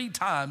 7. 3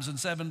 times in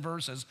 7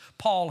 verses,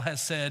 Paul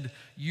has said,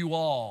 you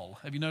all.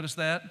 Have you noticed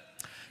that?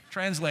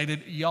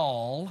 Translated,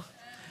 y'all.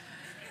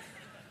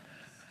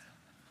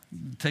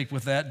 Take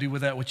with that, do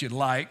with that what you'd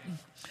like.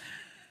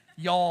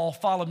 Y'all,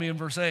 follow me in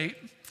verse 8.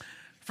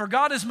 For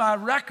God is my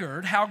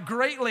record, how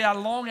greatly I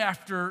long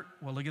after,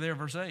 well, look at there,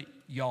 verse 8,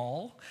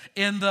 y'all,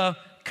 in the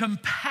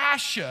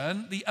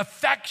compassion, the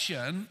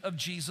affection of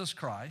Jesus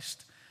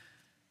Christ.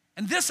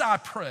 And this I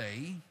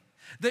pray,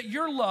 that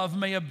your love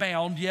may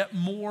abound yet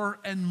more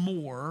and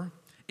more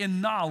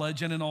in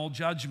knowledge and in all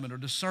judgment or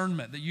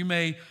discernment, that you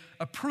may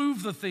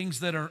approve the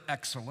things that are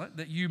excellent,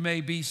 that you may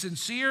be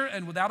sincere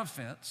and without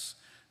offense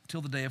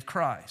until the day of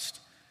Christ,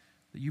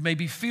 that you may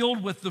be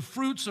filled with the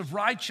fruits of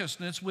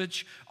righteousness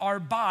which are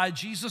by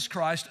Jesus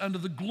Christ unto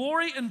the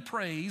glory and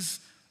praise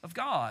of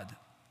God.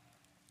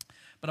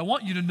 But I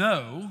want you to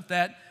know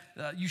that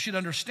you should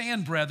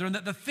understand, brethren,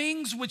 that the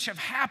things which have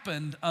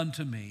happened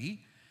unto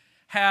me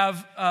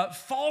have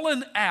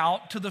fallen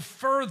out to the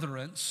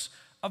furtherance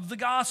of the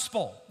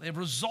gospel. They have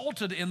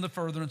resulted in the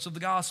furtherance of the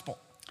gospel.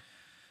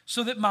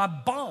 So that my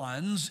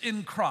bonds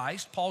in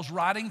Christ, Paul's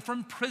writing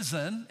from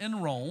prison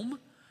in Rome,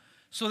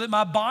 so that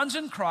my bonds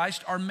in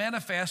Christ are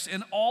manifest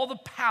in all the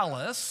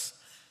palace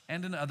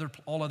and in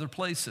all other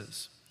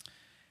places.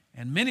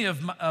 And many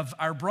of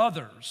our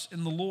brothers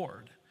in the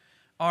Lord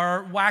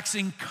are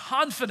waxing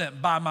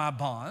confident by my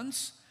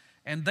bonds,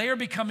 and they are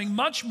becoming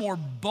much more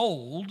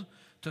bold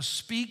to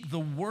speak the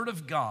word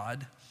of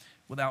God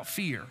without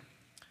fear.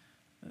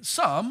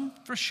 Some,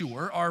 for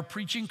sure, are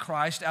preaching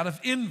Christ out of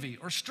envy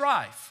or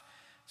strife.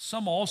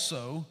 Some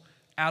also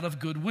out of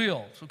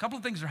goodwill. So a couple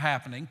of things are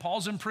happening.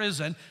 Paul's in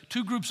prison.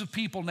 2 groups of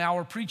people now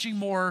are preaching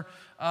more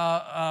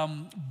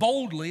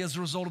boldly as a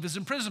result of his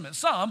imprisonment.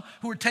 Some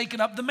who are taking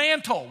up the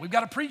mantle. We've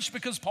got to preach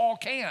because Paul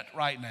can't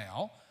right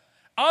now.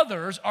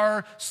 Others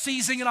are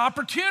seizing an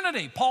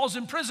opportunity. Paul's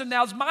in prison.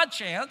 Now's my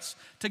chance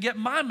to get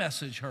my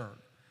message heard.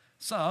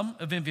 Some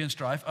of envy and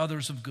strife,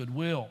 others of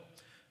goodwill.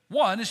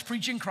 One is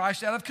preaching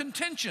Christ out of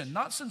contention,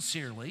 not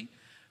sincerely,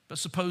 but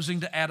supposing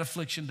to add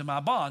affliction to my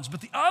bonds. But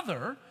the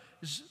other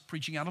is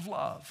preaching out of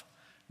love,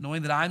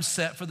 knowing that I'm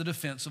set for the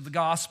defense of the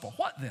gospel.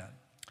 What then?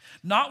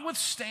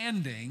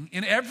 Notwithstanding,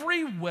 in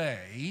every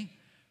way,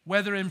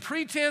 whether in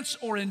pretense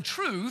or in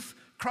truth,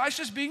 Christ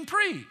is being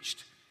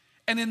preached.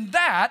 And in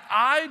that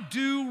I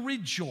do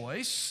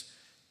rejoice,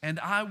 and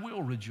I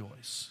will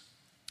rejoice.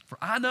 For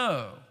I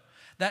know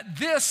that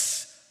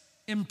this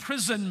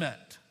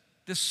imprisonment,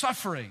 this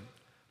suffering,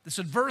 this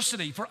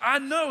adversity, for I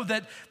know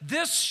that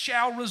this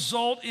shall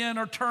result in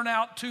or turn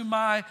out to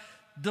my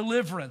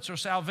deliverance or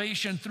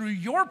salvation through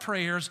your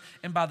prayers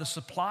and by the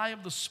supply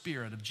of the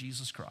Spirit of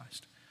Jesus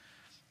Christ.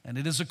 And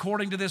it is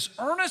according to this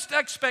earnest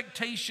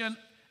expectation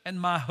and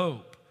my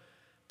hope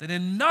that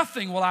in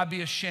nothing will I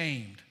be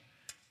ashamed,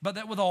 but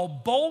that with all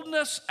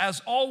boldness as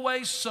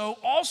always, so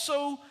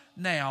also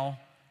now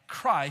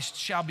Christ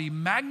shall be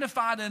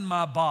magnified in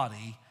my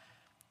body,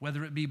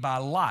 whether it be by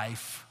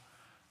life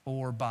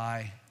or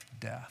by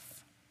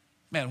death.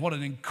 Man, what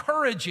an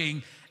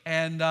encouraging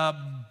and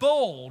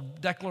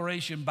bold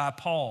declaration by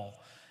Paul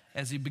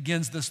as he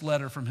begins this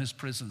letter from his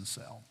prison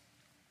cell.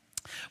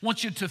 I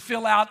want you to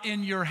fill out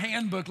in your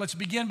handbook. Let's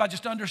begin by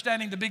just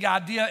understanding the big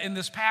idea in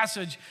this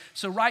passage.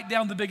 So write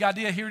down the big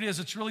idea. Here it is.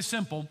 It's really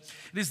simple.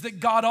 It is that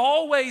God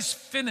always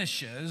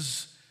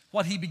finishes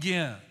what he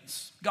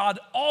begins. God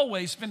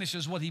always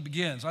finishes what he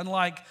begins.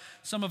 Unlike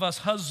some of us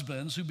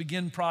husbands who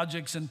begin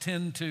projects and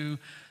tend to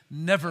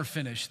never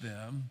finish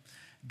them,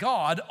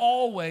 God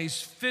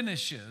always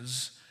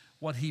finishes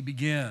what he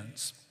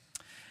begins.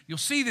 You'll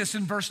see this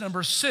in verse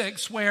number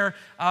 6 where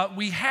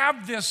we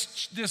have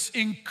this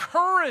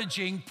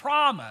encouraging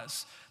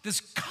promise, this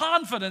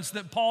confidence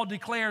that Paul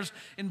declares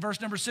in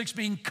verse number 6,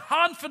 being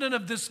confident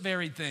of this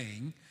very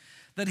thing,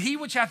 that he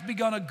which hath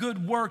begun a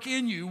good work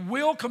in you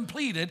will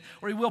complete it,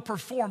 or he will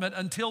perform it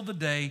until the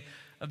day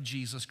of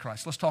Jesus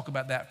Christ. Let's talk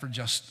about that for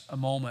just a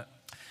moment.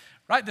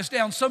 Write this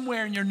down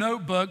somewhere in your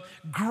notebook.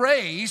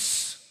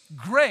 Grace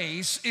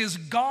is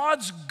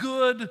God's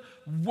good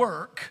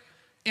work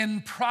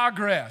in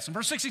progress. In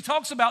verse 6, he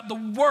talks about the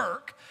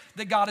work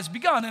that God has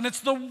begun, and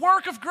it's the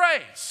work of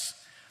grace.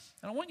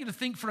 And I want you to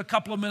think for a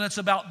couple of minutes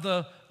about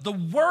the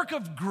work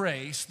of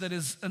grace that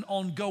is an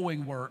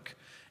ongoing work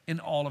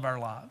in all of our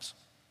lives.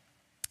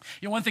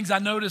 You know, one of the things I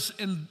notice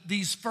in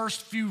these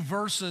first few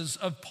verses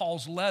of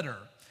Paul's letter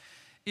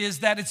is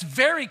that it's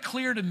very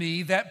clear to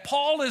me that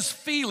Paul is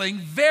feeling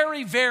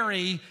very,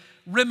 very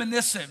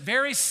reminiscent,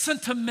 very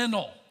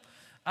sentimental,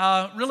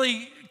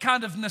 really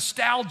kind of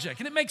nostalgic.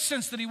 And it makes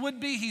sense that he would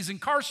be. He's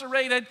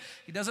incarcerated.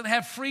 He doesn't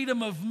have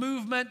freedom of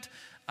movement.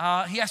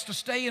 He has to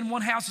stay in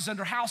one house. He's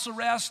under house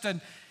arrest.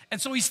 And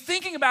so he's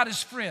thinking about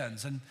his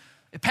friends. And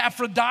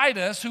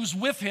Epaphroditus, who's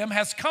with him,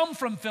 has come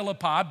from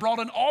Philippi, brought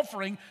an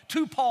offering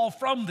to Paul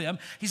from them.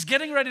 He's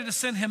getting ready to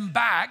send him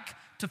back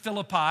to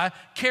Philippi,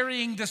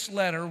 carrying this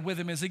letter with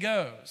him as he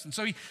goes. And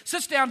so he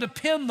sits down to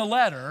pen the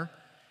letter.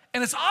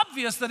 And it's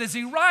obvious that as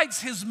he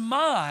writes, his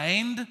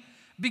mind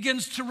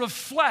begins to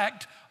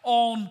reflect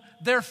on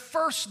their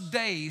first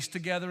days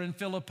together in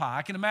Philippi.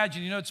 I can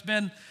imagine, it's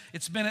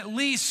been at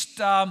least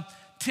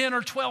 10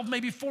 or 12,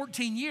 maybe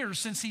 14 years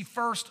since he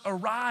first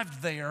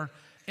arrived there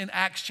in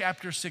Acts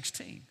chapter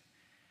 16.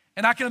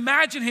 And I can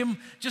imagine him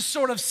just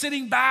sort of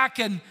sitting back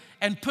and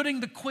putting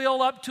the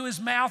quill up to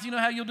his mouth, you know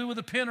how you'll do with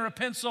a pen or a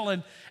pencil,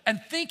 and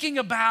thinking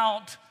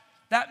about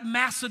that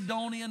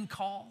Macedonian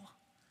call.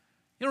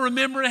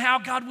 Remembering how,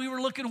 God, we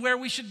were looking where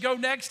we should go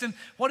next, and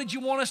what did you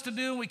want us to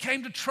do? And we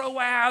came to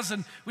Troas,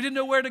 and we didn't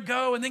know where to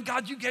go. And then,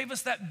 God, you gave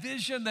us that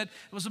vision that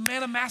it was a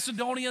man of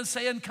Macedonia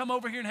saying, come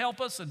over here and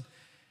help us. And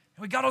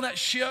we got on that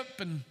ship,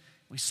 and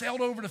we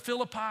sailed over to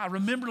Philippi. I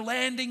remember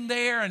landing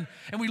there, and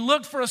we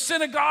looked for a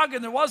synagogue,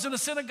 and there wasn't a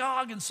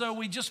synagogue, and so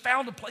we just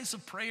found a place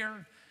of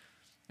prayer.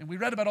 And we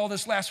read about all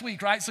this last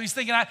week, right? So he's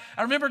thinking, I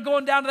remember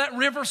going down to that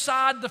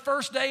riverside the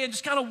first day and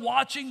just kind of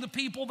watching the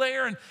people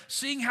there and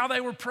seeing how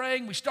they were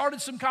praying. We started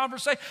some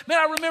conversation. Man,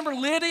 I remember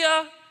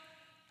Lydia.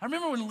 I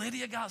remember when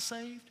Lydia got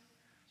saved.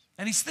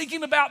 And he's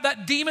thinking about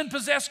that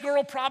demon-possessed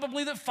girl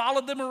probably that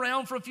followed them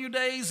around for a few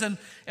days and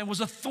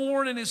was a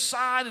thorn in his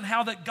side, and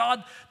how that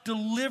God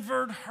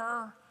delivered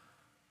her. I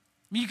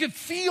mean, you could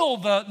feel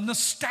the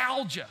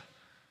nostalgia.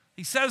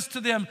 He says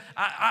to them,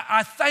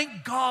 I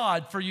thank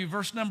God for you,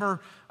 verse number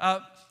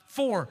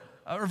 4,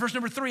 or verse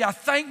number 3, I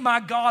thank my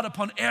God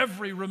upon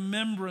every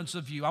remembrance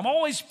of you. I'm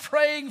always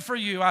praying for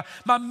you.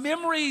 My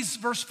memories,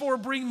 verse 4,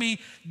 bring me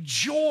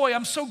joy.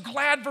 I'm so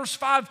glad, verse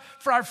 5,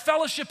 for our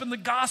fellowship in the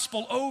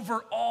gospel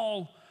over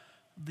all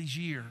these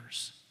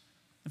years.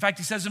 In fact,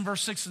 he says in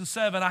verse 6 and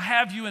 7, I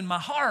have you in my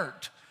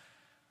heart.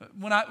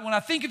 When I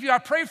think of you, I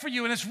pray for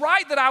you. And it's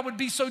right that I would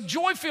be so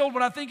joy-filled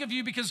when I think of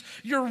you, because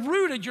you're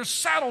rooted, you're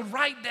settled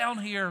right down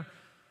here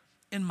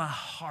in my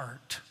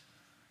heart.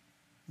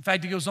 In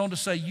fact, he goes on to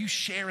say, you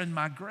share in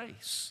my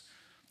grace.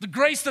 The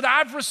grace that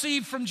I've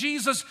received from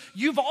Jesus,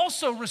 you've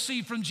also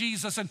received from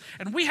Jesus. And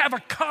we have a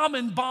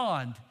common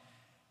bond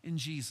in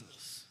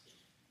Jesus.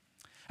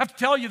 I have to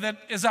tell you that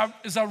as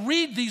I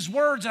read these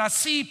words and I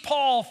see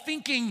Paul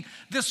thinking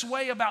this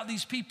way about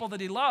these people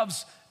that he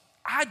loves,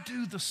 I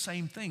do the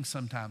same thing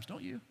sometimes,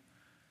 don't you?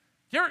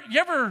 You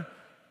ever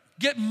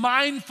get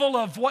mindful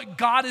of what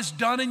God has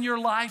done in your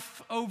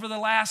life over the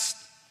last,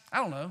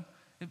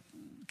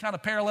 kind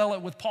of parallel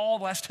it with Paul,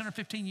 the last 10 or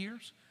 15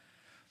 years?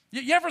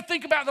 You ever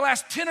think about the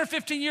last 10 or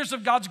 15 years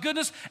of God's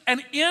goodness,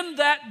 and in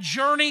that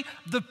journey,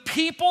 the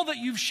people that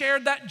you've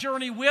shared that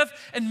journey with,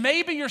 and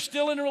maybe you're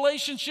still in a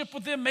relationship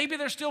with them, maybe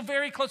they're still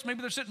very close,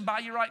 maybe they're sitting by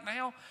you right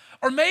now,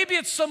 or maybe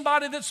it's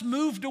somebody that's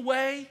moved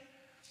away,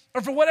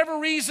 or for whatever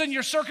reason,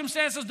 your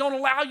circumstances don't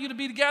allow you to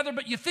be together,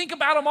 but you think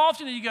about them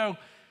often and you go,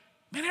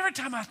 man, every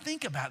time I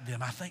think about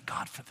them, I thank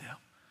God for them.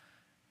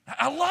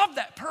 I love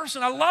that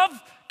person. I love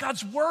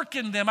God's work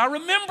in them. I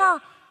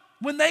remember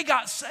when they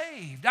got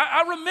saved.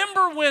 I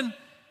remember when,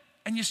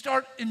 and you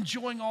start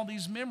enjoying all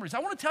these memories. I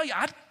want to tell you,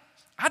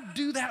 I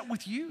do that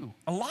with you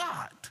a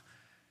lot.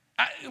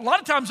 A lot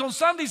of times on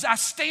Sundays, I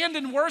stand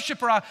in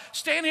worship, or I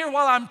stand here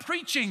while I'm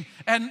preaching,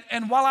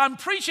 and while I'm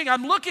preaching,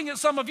 I'm looking at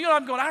some of you, and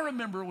I'm going, I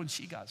remember when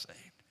she got saved.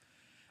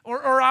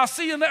 Or I'll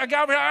see a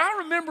guy, I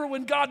remember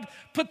when God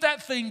put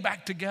that thing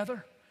back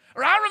together.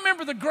 Or I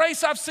remember the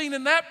grace I've seen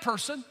in that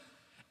person.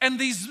 And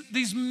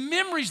these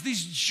memories,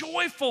 these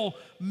joyful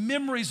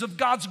memories of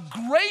God's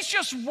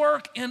gracious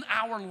work in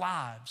our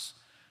lives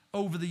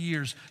over the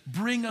years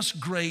bring us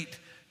great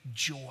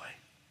joy.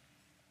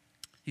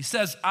 He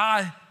says,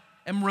 I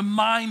am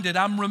reminded,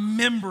 I'm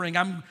remembering,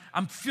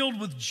 I'm filled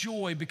with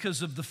joy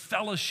because of the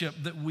fellowship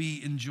that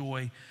we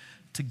enjoy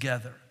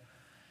together.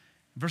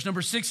 Verse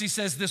number 6, he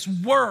says, this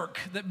work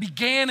that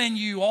began in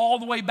you all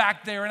the way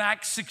back there in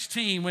Acts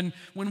 16,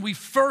 when we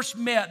first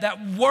met,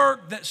 that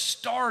work that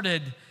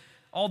started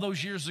all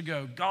those years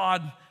ago,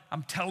 God,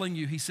 I'm telling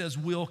you, he says,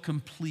 will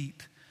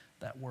complete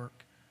that work.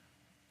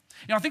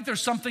 You know, I think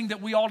there's something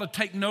that we ought to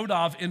take note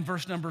of in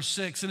verse number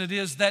 6, and it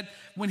is that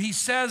when he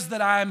says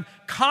that I'm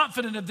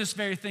confident of this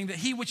very thing, that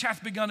he which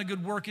hath begun a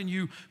good work in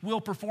you will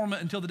perform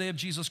it until the day of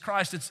Jesus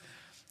Christ,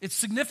 it's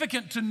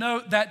significant to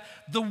note that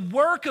the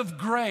work of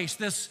grace,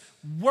 this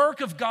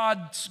work of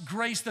God's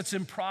grace that's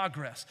in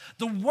progress,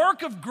 the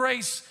work of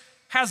grace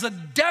has a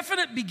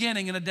definite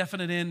beginning and a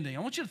definite ending. I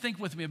want you to think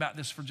with me about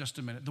this for just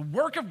a minute. The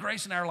work of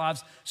grace in our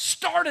lives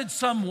started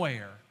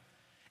somewhere,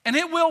 and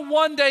it will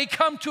one day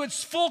come to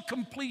its full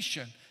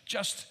completion,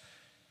 just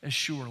as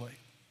surely.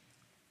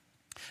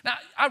 Now,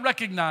 I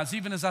recognize,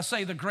 even as I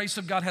say the grace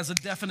of God has a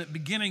definite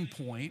beginning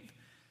point,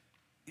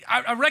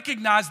 I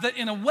recognize that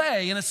in a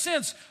way, in a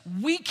sense,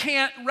 we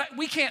can't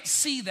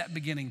see that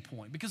beginning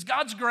point because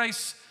God's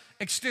grace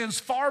extends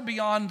far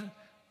beyond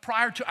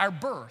prior to our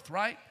birth,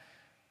 right?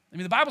 I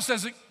mean, the Bible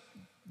says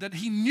that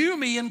he knew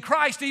me in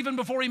Christ even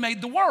before he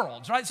made the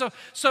worlds, right?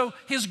 So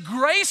his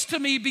grace to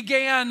me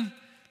began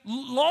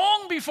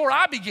long before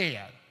I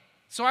began.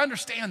 So I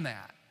understand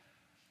that.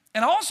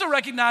 And I also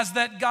recognize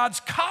that God's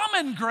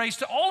common grace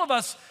to all of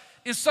us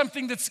is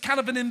something that's kind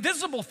of an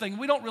invisible thing.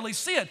 We don't really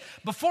see it.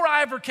 Before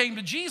I ever came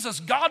to Jesus,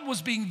 God was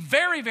being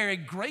very, very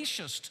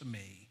gracious to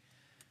me.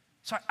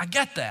 So I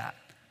get that.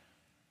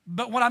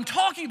 But what I'm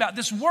talking about,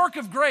 this work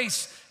of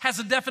grace has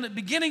a definite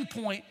beginning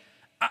point.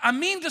 I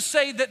mean to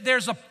say that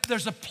there's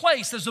a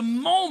place, there's a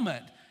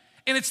moment,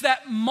 and it's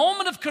that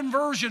moment of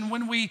conversion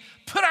when we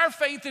put our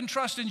faith and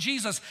trust in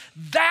Jesus.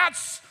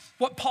 That's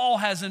what Paul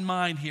has in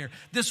mind here.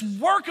 This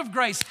work of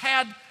grace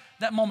had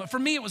that moment. For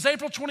me, it was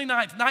April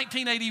 29th,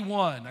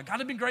 1981. God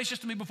had been gracious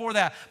to me before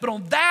that. But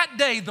on that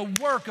day, the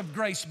work of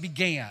grace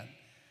began.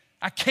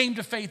 I came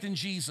to faith in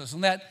Jesus,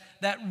 and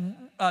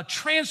that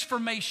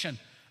transformation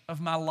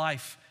of my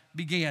life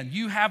began.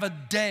 You have a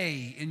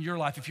day in your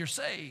life, if you're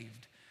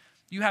saved.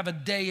 You have a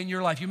day in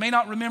your life. You may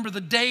not remember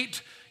the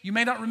date. You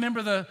may not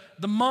remember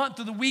the month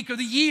or the week or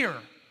the year.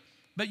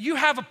 But you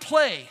have a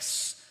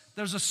place.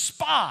 There's a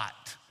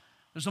spot.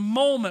 There's a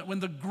moment when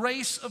the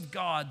grace of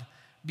God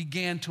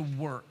began to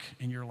work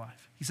in your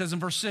life. He says in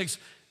verse 6,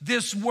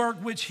 this work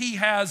which he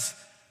has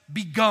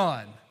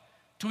begun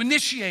to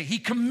initiate. He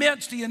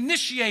commenced, he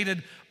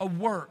initiated a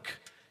work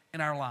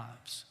in our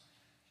lives.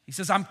 He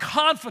says, I'm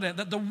confident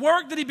that the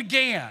work that he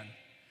began,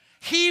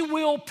 he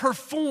will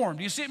perform.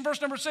 Do you see it in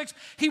verse number 6?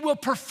 He will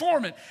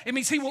perform it. It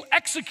means he will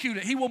execute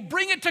it. He will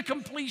bring it to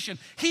completion.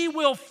 He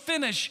will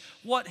finish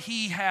what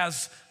he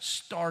has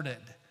started.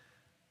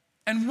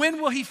 And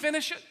when will he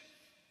finish it?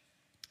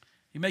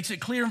 He makes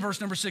it clear in verse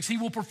number 6. He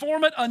will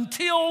perform it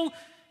until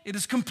it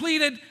is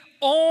completed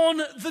on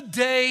the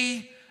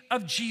day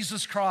of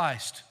Jesus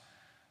Christ.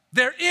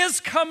 There is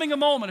coming a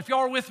moment. If y'all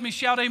are with me,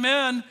 shout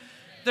amen.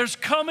 There's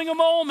coming a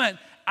moment.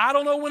 I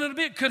don't know when it'll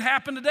be. It could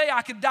happen today.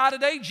 I could die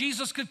today.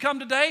 Jesus could come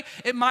today.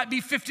 It might be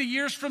 50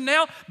 years from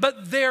now.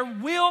 But there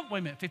will, wait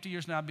a minute, 50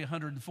 years now, I'd be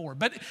 104.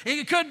 But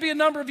it could be a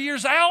number of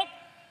years out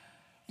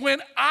when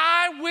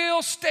I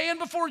will stand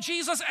before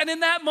Jesus, and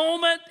in that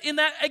moment, in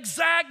that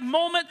exact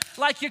moment,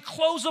 like you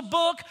close a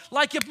book,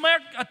 like you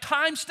mark a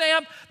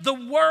timestamp, the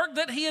work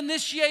that he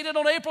initiated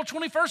on April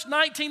 21st,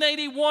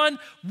 1981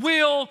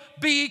 will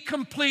be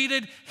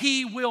completed.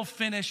 He will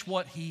finish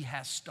what he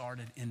has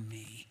started in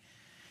me.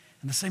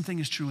 And the same thing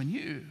is true in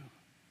you.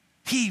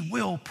 He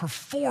will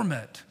perform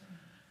it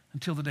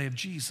until the day of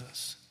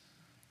Jesus.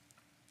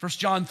 1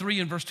 John 3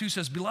 and verse 2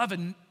 says,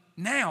 beloved,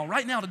 now,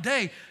 right now,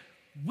 today,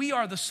 we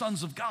are the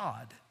sons of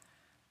God.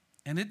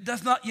 And it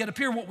does not yet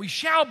appear what we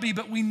shall be,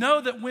 but we know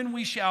that when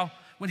he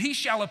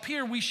shall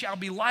appear, we shall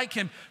be like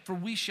him, for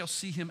we shall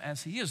see him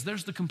as he is.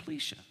 There's the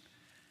completion.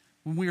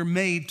 When we are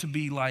made to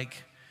be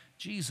like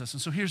Jesus.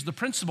 And so here's the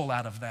principle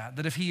out of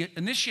that if he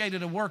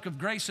initiated a work of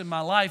grace in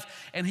my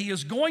life and he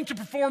is going to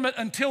perform it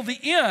until the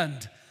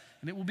end,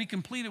 and it will be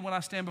completed when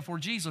I stand before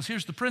Jesus.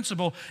 Here's the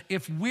principle.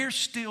 If we're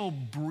still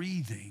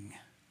breathing,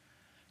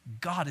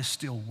 God is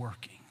still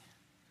working.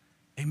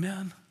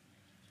 Amen?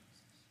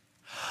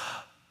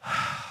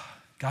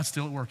 God's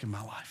still at work in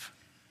my life.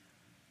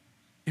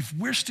 If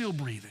we're still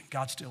breathing,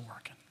 God's still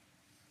working.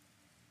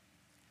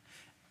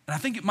 And I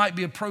think it might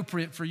be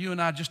appropriate for you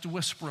and I just to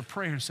whisper a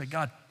prayer and say,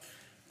 God,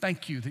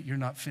 thank you that you're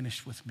not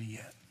finished with me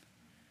yet.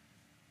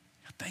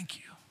 Thank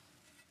you.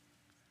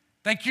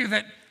 Thank you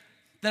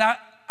that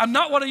I'm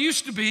not what I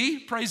used to be,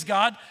 praise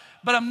God,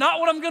 but I'm not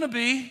what I'm going to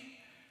be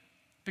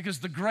because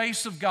the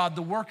grace of God,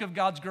 the work of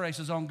God's grace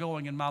is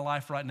ongoing in my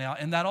life right now.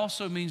 And that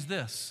also means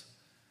this,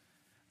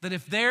 that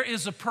if there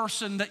is a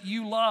person that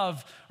you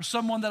love or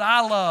someone that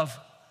I love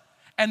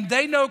and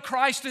they know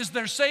Christ is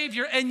their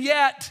Savior and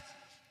yet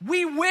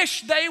we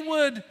wish they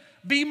would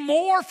be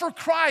more for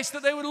Christ,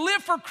 that they would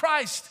live for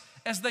Christ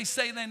as they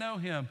say they know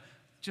Him,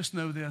 just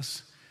know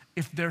this,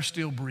 if they're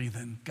still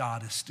breathing,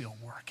 God is still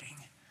working.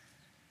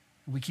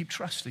 We keep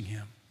trusting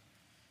Him.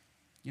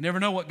 You never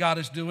know what God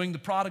is doing. The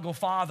prodigal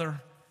father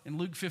in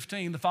Luke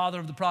 15, the father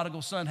of the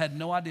prodigal son, had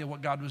no idea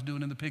what God was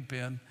doing in the pig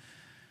pen.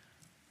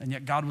 And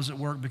yet God was at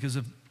work because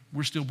if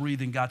we're still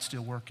breathing, God's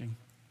still working.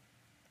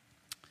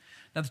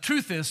 Now the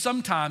truth is,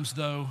 sometimes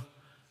though,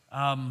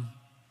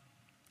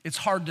 it's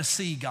hard to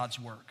see God's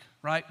work,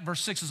 right?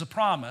 Verse 6 is a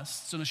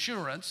promise, it's an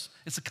assurance,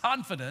 it's a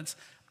confidence.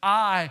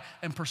 I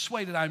am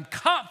persuaded, I'm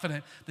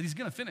confident that He's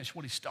gonna finish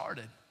what He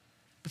started.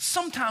 But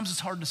sometimes it's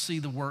hard to see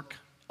the work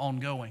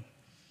ongoing.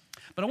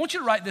 But I want you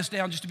to write this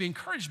down just to be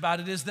encouraged by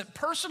it, is that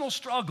personal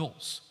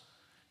struggles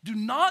do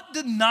not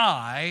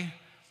deny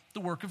the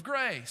work of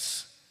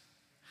grace.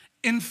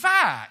 In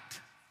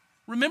fact,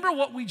 remember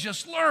what we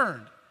just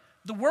learned.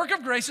 The work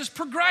of grace is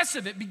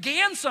progressive. It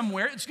began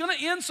somewhere, it's gonna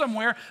end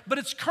somewhere, but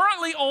it's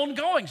currently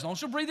ongoing. As long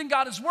as you're breathing,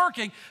 God is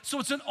working. So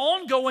it's an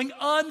ongoing,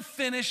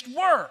 unfinished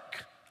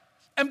work.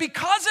 And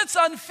because it's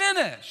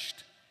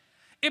unfinished,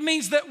 it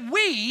means that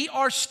we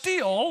are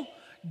still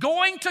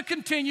going to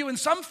continue in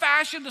some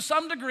fashion, to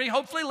some degree,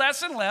 hopefully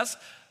less and less,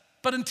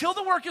 but until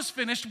the work is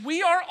finished,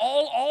 we are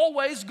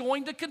always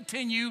going to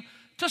continue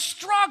to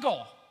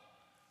struggle.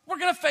 We're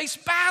gonna face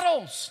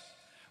battles.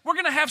 We're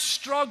gonna have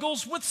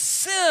struggles with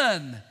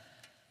sin,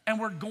 and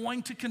we're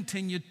going to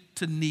continue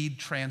to need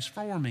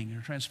transforming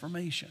or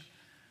transformation.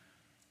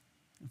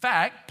 In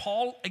fact,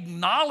 Paul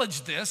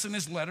acknowledged this in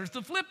his letter to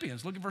the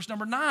Philippians. Look at verse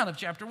number 9 of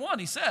chapter 1.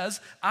 He says,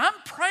 I'm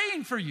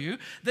praying for you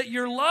that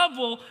your love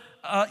will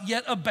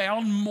yet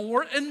abound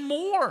more and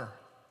more.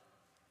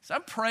 So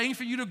I'm praying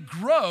for you to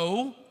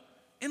grow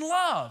in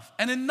love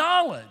and in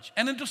knowledge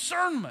and in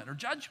discernment or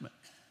judgment.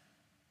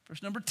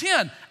 Verse number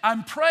 10,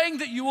 I'm praying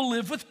that you will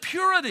live with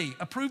purity,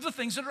 approve the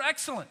things that are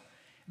excellent,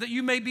 that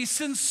you may be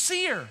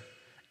sincere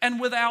and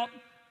without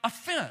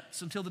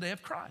offense until the day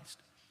of Christ.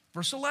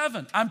 Verse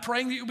 11, I'm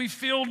praying that you'll be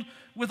filled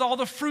with all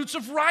the fruits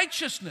of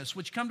righteousness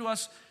which come to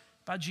us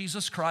by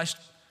Jesus Christ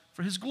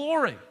for His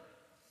glory. I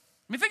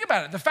mean, think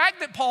about it. The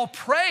fact that Paul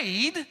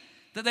prayed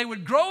that they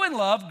would grow in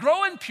love,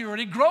 grow in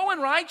purity, grow in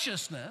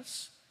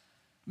righteousness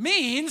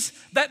means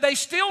that they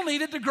still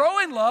needed to grow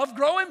in love,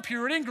 grow in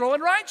purity, and grow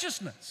in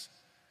righteousness.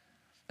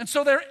 And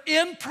so they're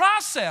in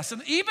process.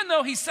 And even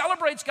though he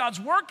celebrates God's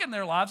work in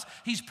their lives,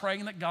 he's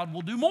praying that God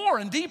will do more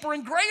and deeper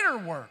and greater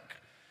work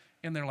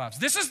in their lives.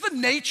 This is the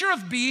nature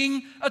of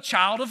being a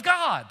child of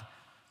God.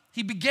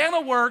 He began a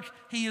work,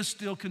 he is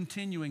still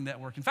continuing that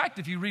work. In fact,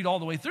 if you read all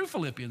the way through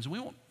Philippians, we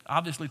won't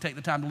obviously take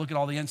the time to look at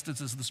all the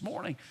instances this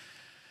morning,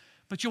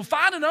 but you'll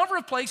find a number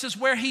of places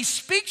where he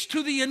speaks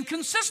to the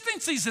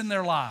inconsistencies in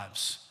their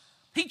lives.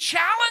 He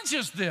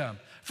challenges them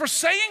for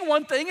saying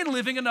one thing and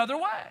living another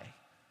way.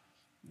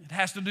 It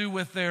has to do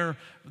with their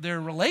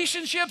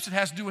relationships. It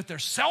has to do with their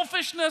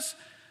selfishness.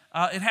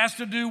 It has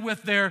to do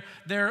with their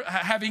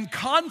having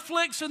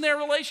conflicts in their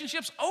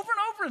relationships. Over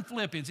and over in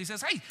Philippians, he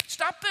says, hey,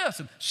 stop this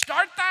and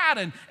start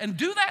that and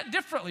do that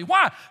differently.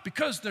 Why?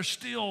 Because they're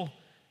still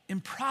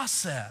in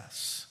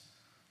process.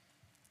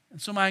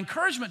 And so my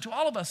encouragement to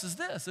all of us is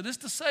this. It is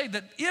to say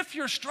that if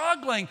you're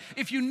struggling,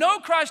 if you know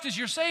Christ is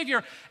your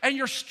Savior and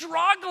you're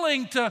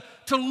struggling to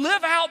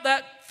live out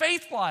that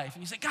faith life,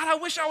 and you say, God, I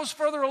wish I was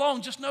further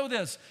along, just know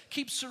this.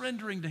 Keep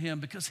surrendering to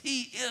Him because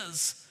He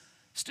is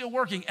still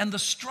working. And the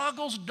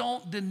struggles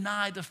don't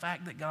deny the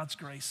fact that God's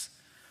grace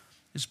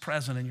is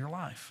present in your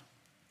life.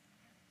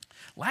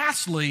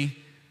 Lastly,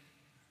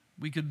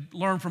 we could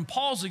learn from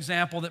Paul's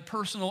example that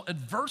personal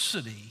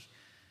adversity,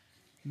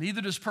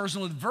 neither does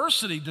personal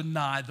adversity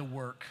deny the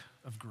work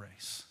of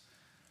grace.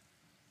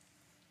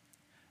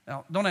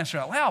 Now, don't answer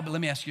out loud, but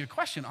let me ask you a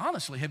question.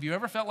 Honestly, have you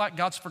ever felt like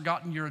God's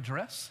forgotten your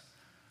address?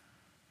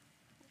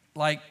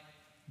 Like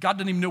God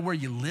doesn't even know where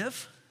you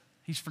live?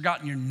 He's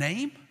forgotten your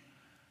name?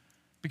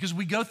 Because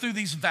we go through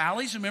these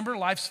valleys. Remember,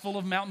 life's full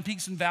of mountain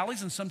peaks and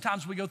valleys, and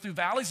sometimes we go through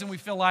valleys and we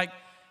feel like,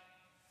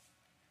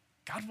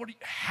 God,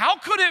 how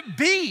could it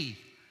be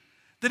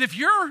that if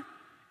you're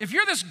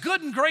this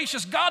good and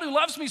gracious God who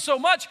loves me so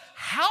much,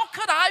 how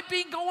could I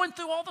be going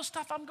through all the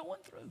stuff I'm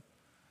going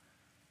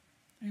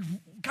through?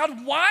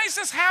 God, why is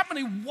this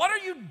happening? What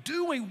are you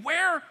doing?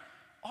 Where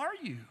are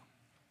you?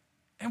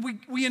 And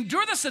we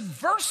endure this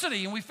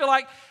adversity and we feel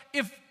like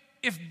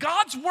if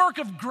God's work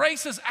of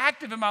grace is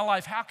active in my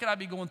life, how could I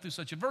be going through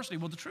such adversity?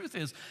 Well, the truth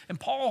is, and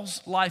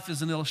Paul's life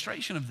is an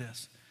illustration of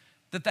this,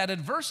 that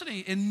adversity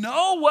in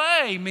no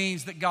way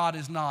means that God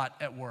is not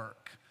at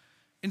work.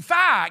 In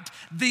fact,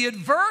 the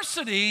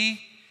adversity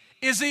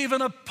is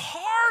even a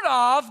part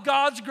of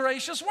God's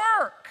gracious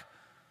work.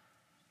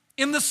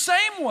 In the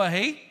same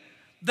way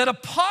that a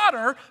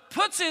potter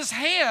puts his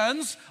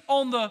hands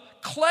on the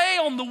clay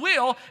on the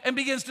wheel and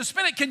begins to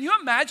spin it. Can you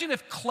imagine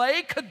if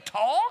clay could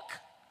talk?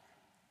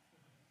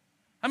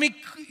 I mean,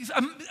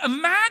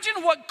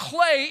 imagine what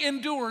clay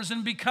endures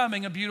in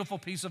becoming a beautiful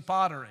piece of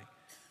pottery.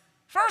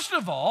 First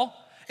of all,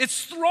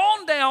 it's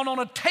thrown down on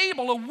a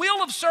table, a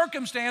wheel of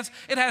circumstance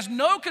it has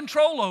no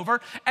control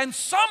over, and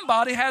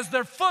somebody has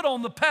their foot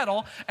on the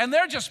pedal, and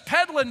they're just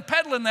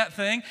pedaling that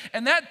thing,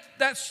 and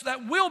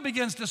that wheel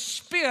begins to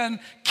spin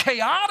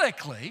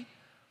chaotically.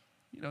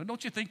 You know,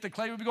 don't you think the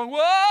clay would be going,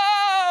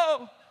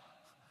 whoa,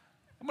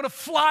 I'm going to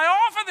fly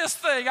off of this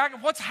thing.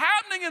 What's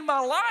happening in my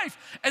life?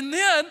 And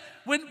then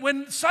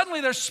when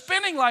suddenly they're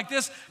spinning like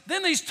this,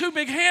 then these two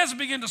big hands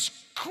begin to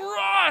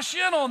crush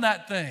in on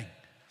that thing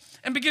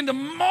and begin to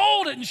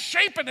mold it and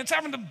shape it. It's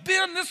having to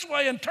bend this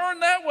way and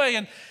turn that way.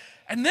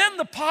 And then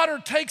the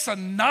potter takes a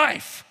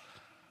knife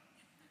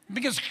and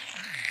begins to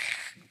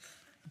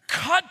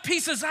cut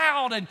pieces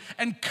out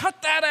and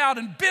cut that out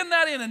and bend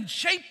that in and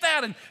shape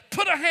that and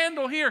put a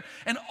handle here.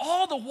 And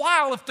all the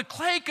while, if the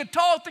clay could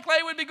talk, the clay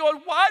would be going,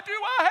 why do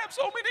I have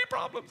so many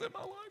problems in my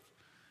life?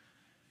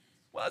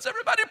 Why is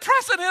everybody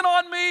pressing in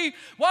on me?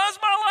 Why is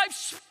my life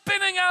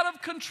spinning out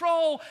of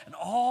control? And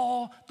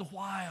all the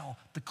while,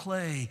 the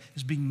clay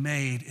is being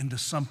made into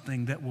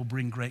something that will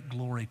bring great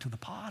glory to the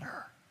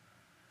potter.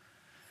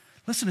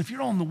 Listen, if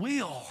you're on the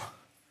wheel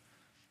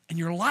and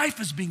your life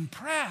is being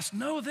pressed,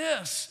 know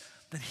this,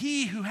 that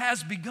he who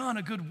has begun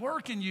a good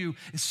work in you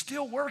is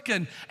still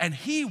working, and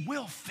he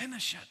will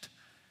finish it.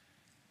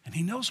 And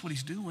he knows what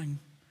he's doing.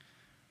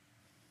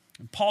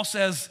 And Paul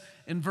says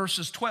in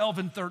verses 12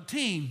 and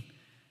 13,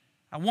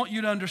 I want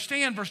you to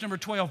understand, verse number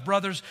 12,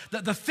 brothers,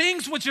 that the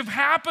things which have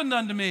happened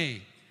unto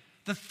me,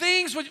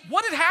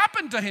 what had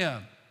happened to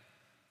him?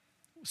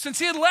 Since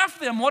he had left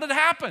them, what had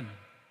happened?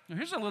 Now,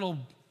 here's a little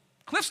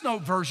Cliff's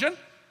Note version.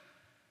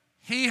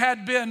 He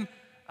had been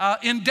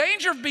in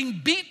danger of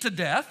being beat to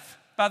death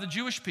by the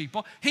Jewish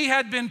people. He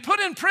had been put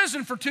in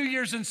prison for 2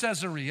 years in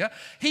Caesarea.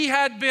 He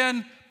had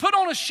been put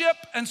on a ship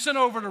and sent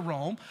over to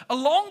Rome.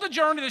 Along the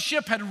journey, the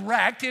ship had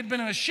wrecked. He had been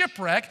in a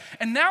shipwreck,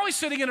 and now he's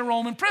sitting in a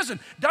Roman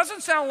prison.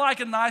 Doesn't sound like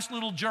a nice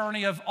little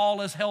journey of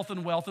all is health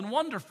and wealth and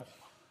wonderful.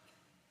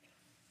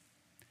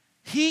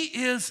 He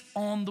is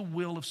on the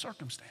wheel of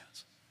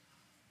circumstance.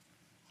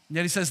 And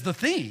yet he says, the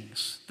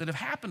things that have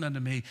happened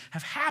unto me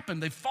have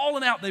happened. They've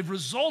fallen out. They've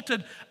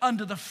resulted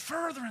unto the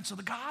furtherance of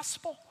the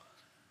gospel.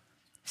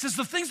 He says,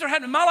 the things that are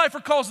happening in my life are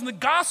causing the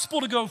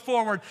gospel to go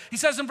forward. He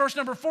says in verse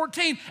number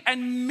 14,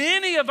 and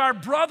many of our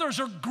brothers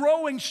are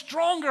growing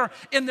stronger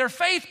in their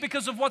faith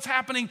because of what's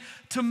happening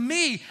to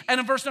me. And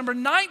in verse number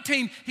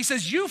 19, he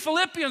says, you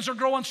Philippians are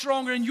growing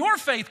stronger in your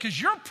faith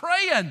because you're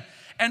praying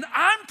and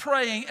I'm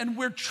praying and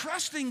we're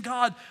trusting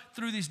God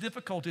through these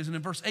difficulties. And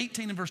in verse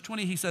 18 and verse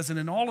 20, he says, and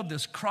in all of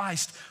this,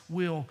 Christ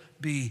will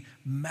be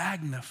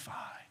magnified.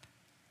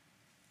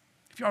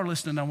 If you are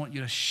listening, I want you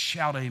to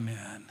shout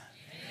amen.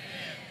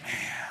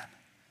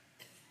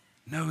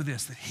 Know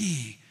this, that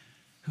he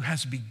who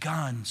has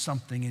begun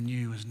something in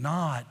you is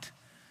not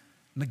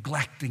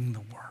neglecting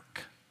the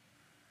work.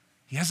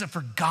 He hasn't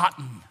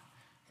forgotten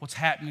what's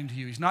happening to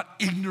you. He's not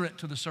ignorant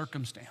to the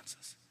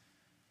circumstances.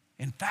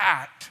 In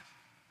fact,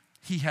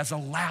 he has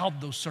allowed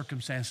those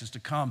circumstances to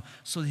come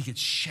so that he could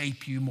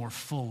shape you more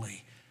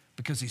fully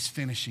because he's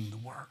finishing the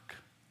work.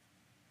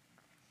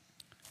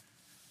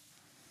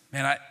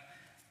 Man,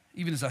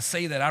 even as I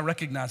say that, I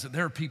recognize that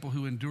there are people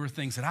who endure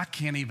things that I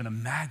can't even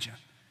imagine.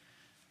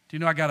 Do you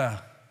know I got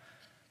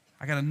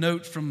a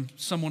note from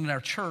someone in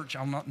our church.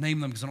 I'll not name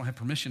them because I don't have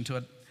permission to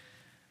it.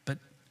 But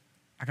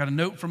I got a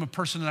note from a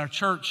person in our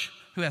church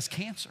who has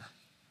cancer.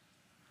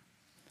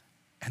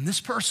 And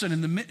this person,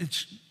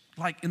 it's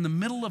like in the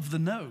middle of the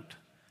note,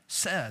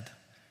 said,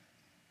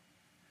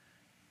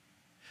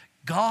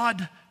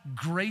 God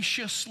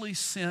graciously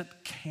sent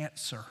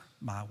cancer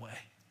my way,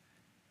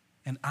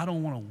 and I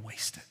don't want to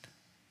waste it.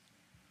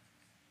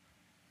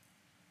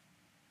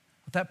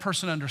 What that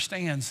person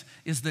understands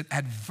is that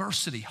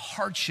adversity,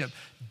 hardship,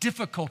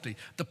 difficulty,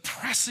 the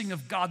pressing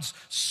of God's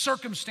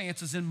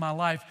circumstances in my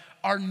life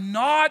are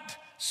not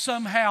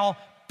somehow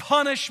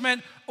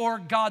punishment or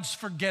God's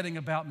forgetting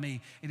about me.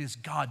 It is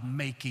God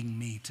making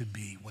me to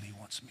be what he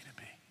wants me to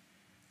be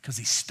because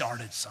he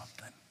started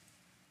something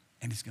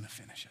and he's going to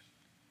finish it.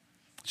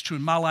 It's true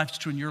in my life, it's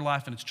true in your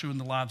life, and it's true in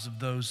the lives of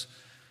those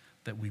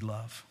that we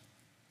love.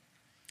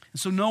 And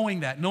so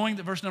knowing that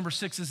verse number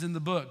 6 is in the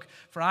book,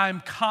 for I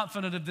am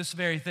confident of this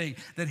very thing,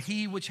 that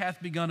he which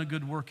hath begun a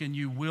good work in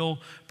you will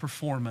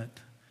perform it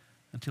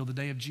until the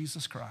day of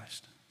Jesus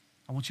Christ.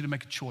 I want you to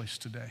make a choice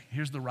today.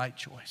 Here's the right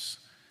choice.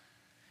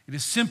 It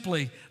is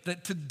simply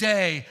that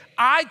today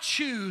I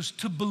choose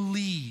to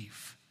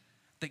believe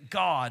that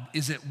God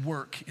is at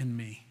work in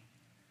me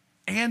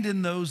and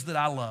in those that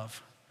I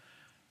love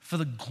for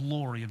the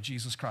glory of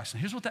Jesus Christ.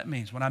 And here's what that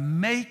means. When I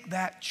make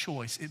that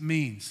choice, it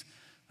means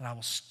that I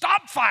will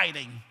stop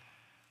fighting,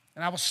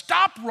 and I will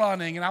stop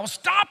running, and I will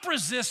stop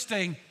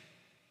resisting,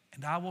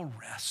 and I will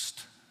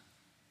rest.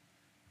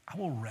 I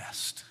will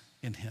rest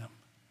in him.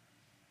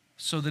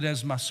 so that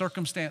as my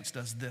circumstance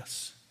does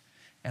this,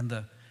 and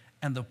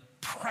the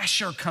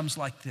pressure comes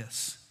like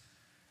this,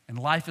 and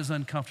life is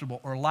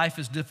uncomfortable or life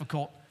is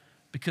difficult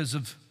because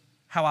of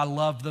how I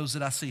love those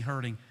that I see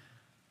hurting,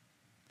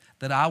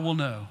 that I will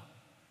know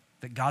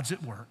that God's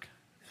at work.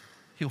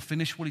 He'll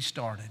finish what he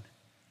started,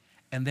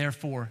 and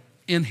therefore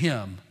in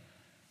him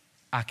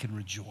I can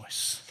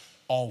rejoice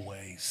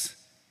always.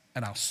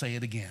 And I'll say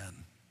it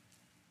again,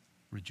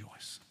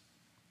 rejoice.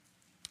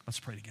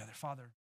 Let's pray together. Father.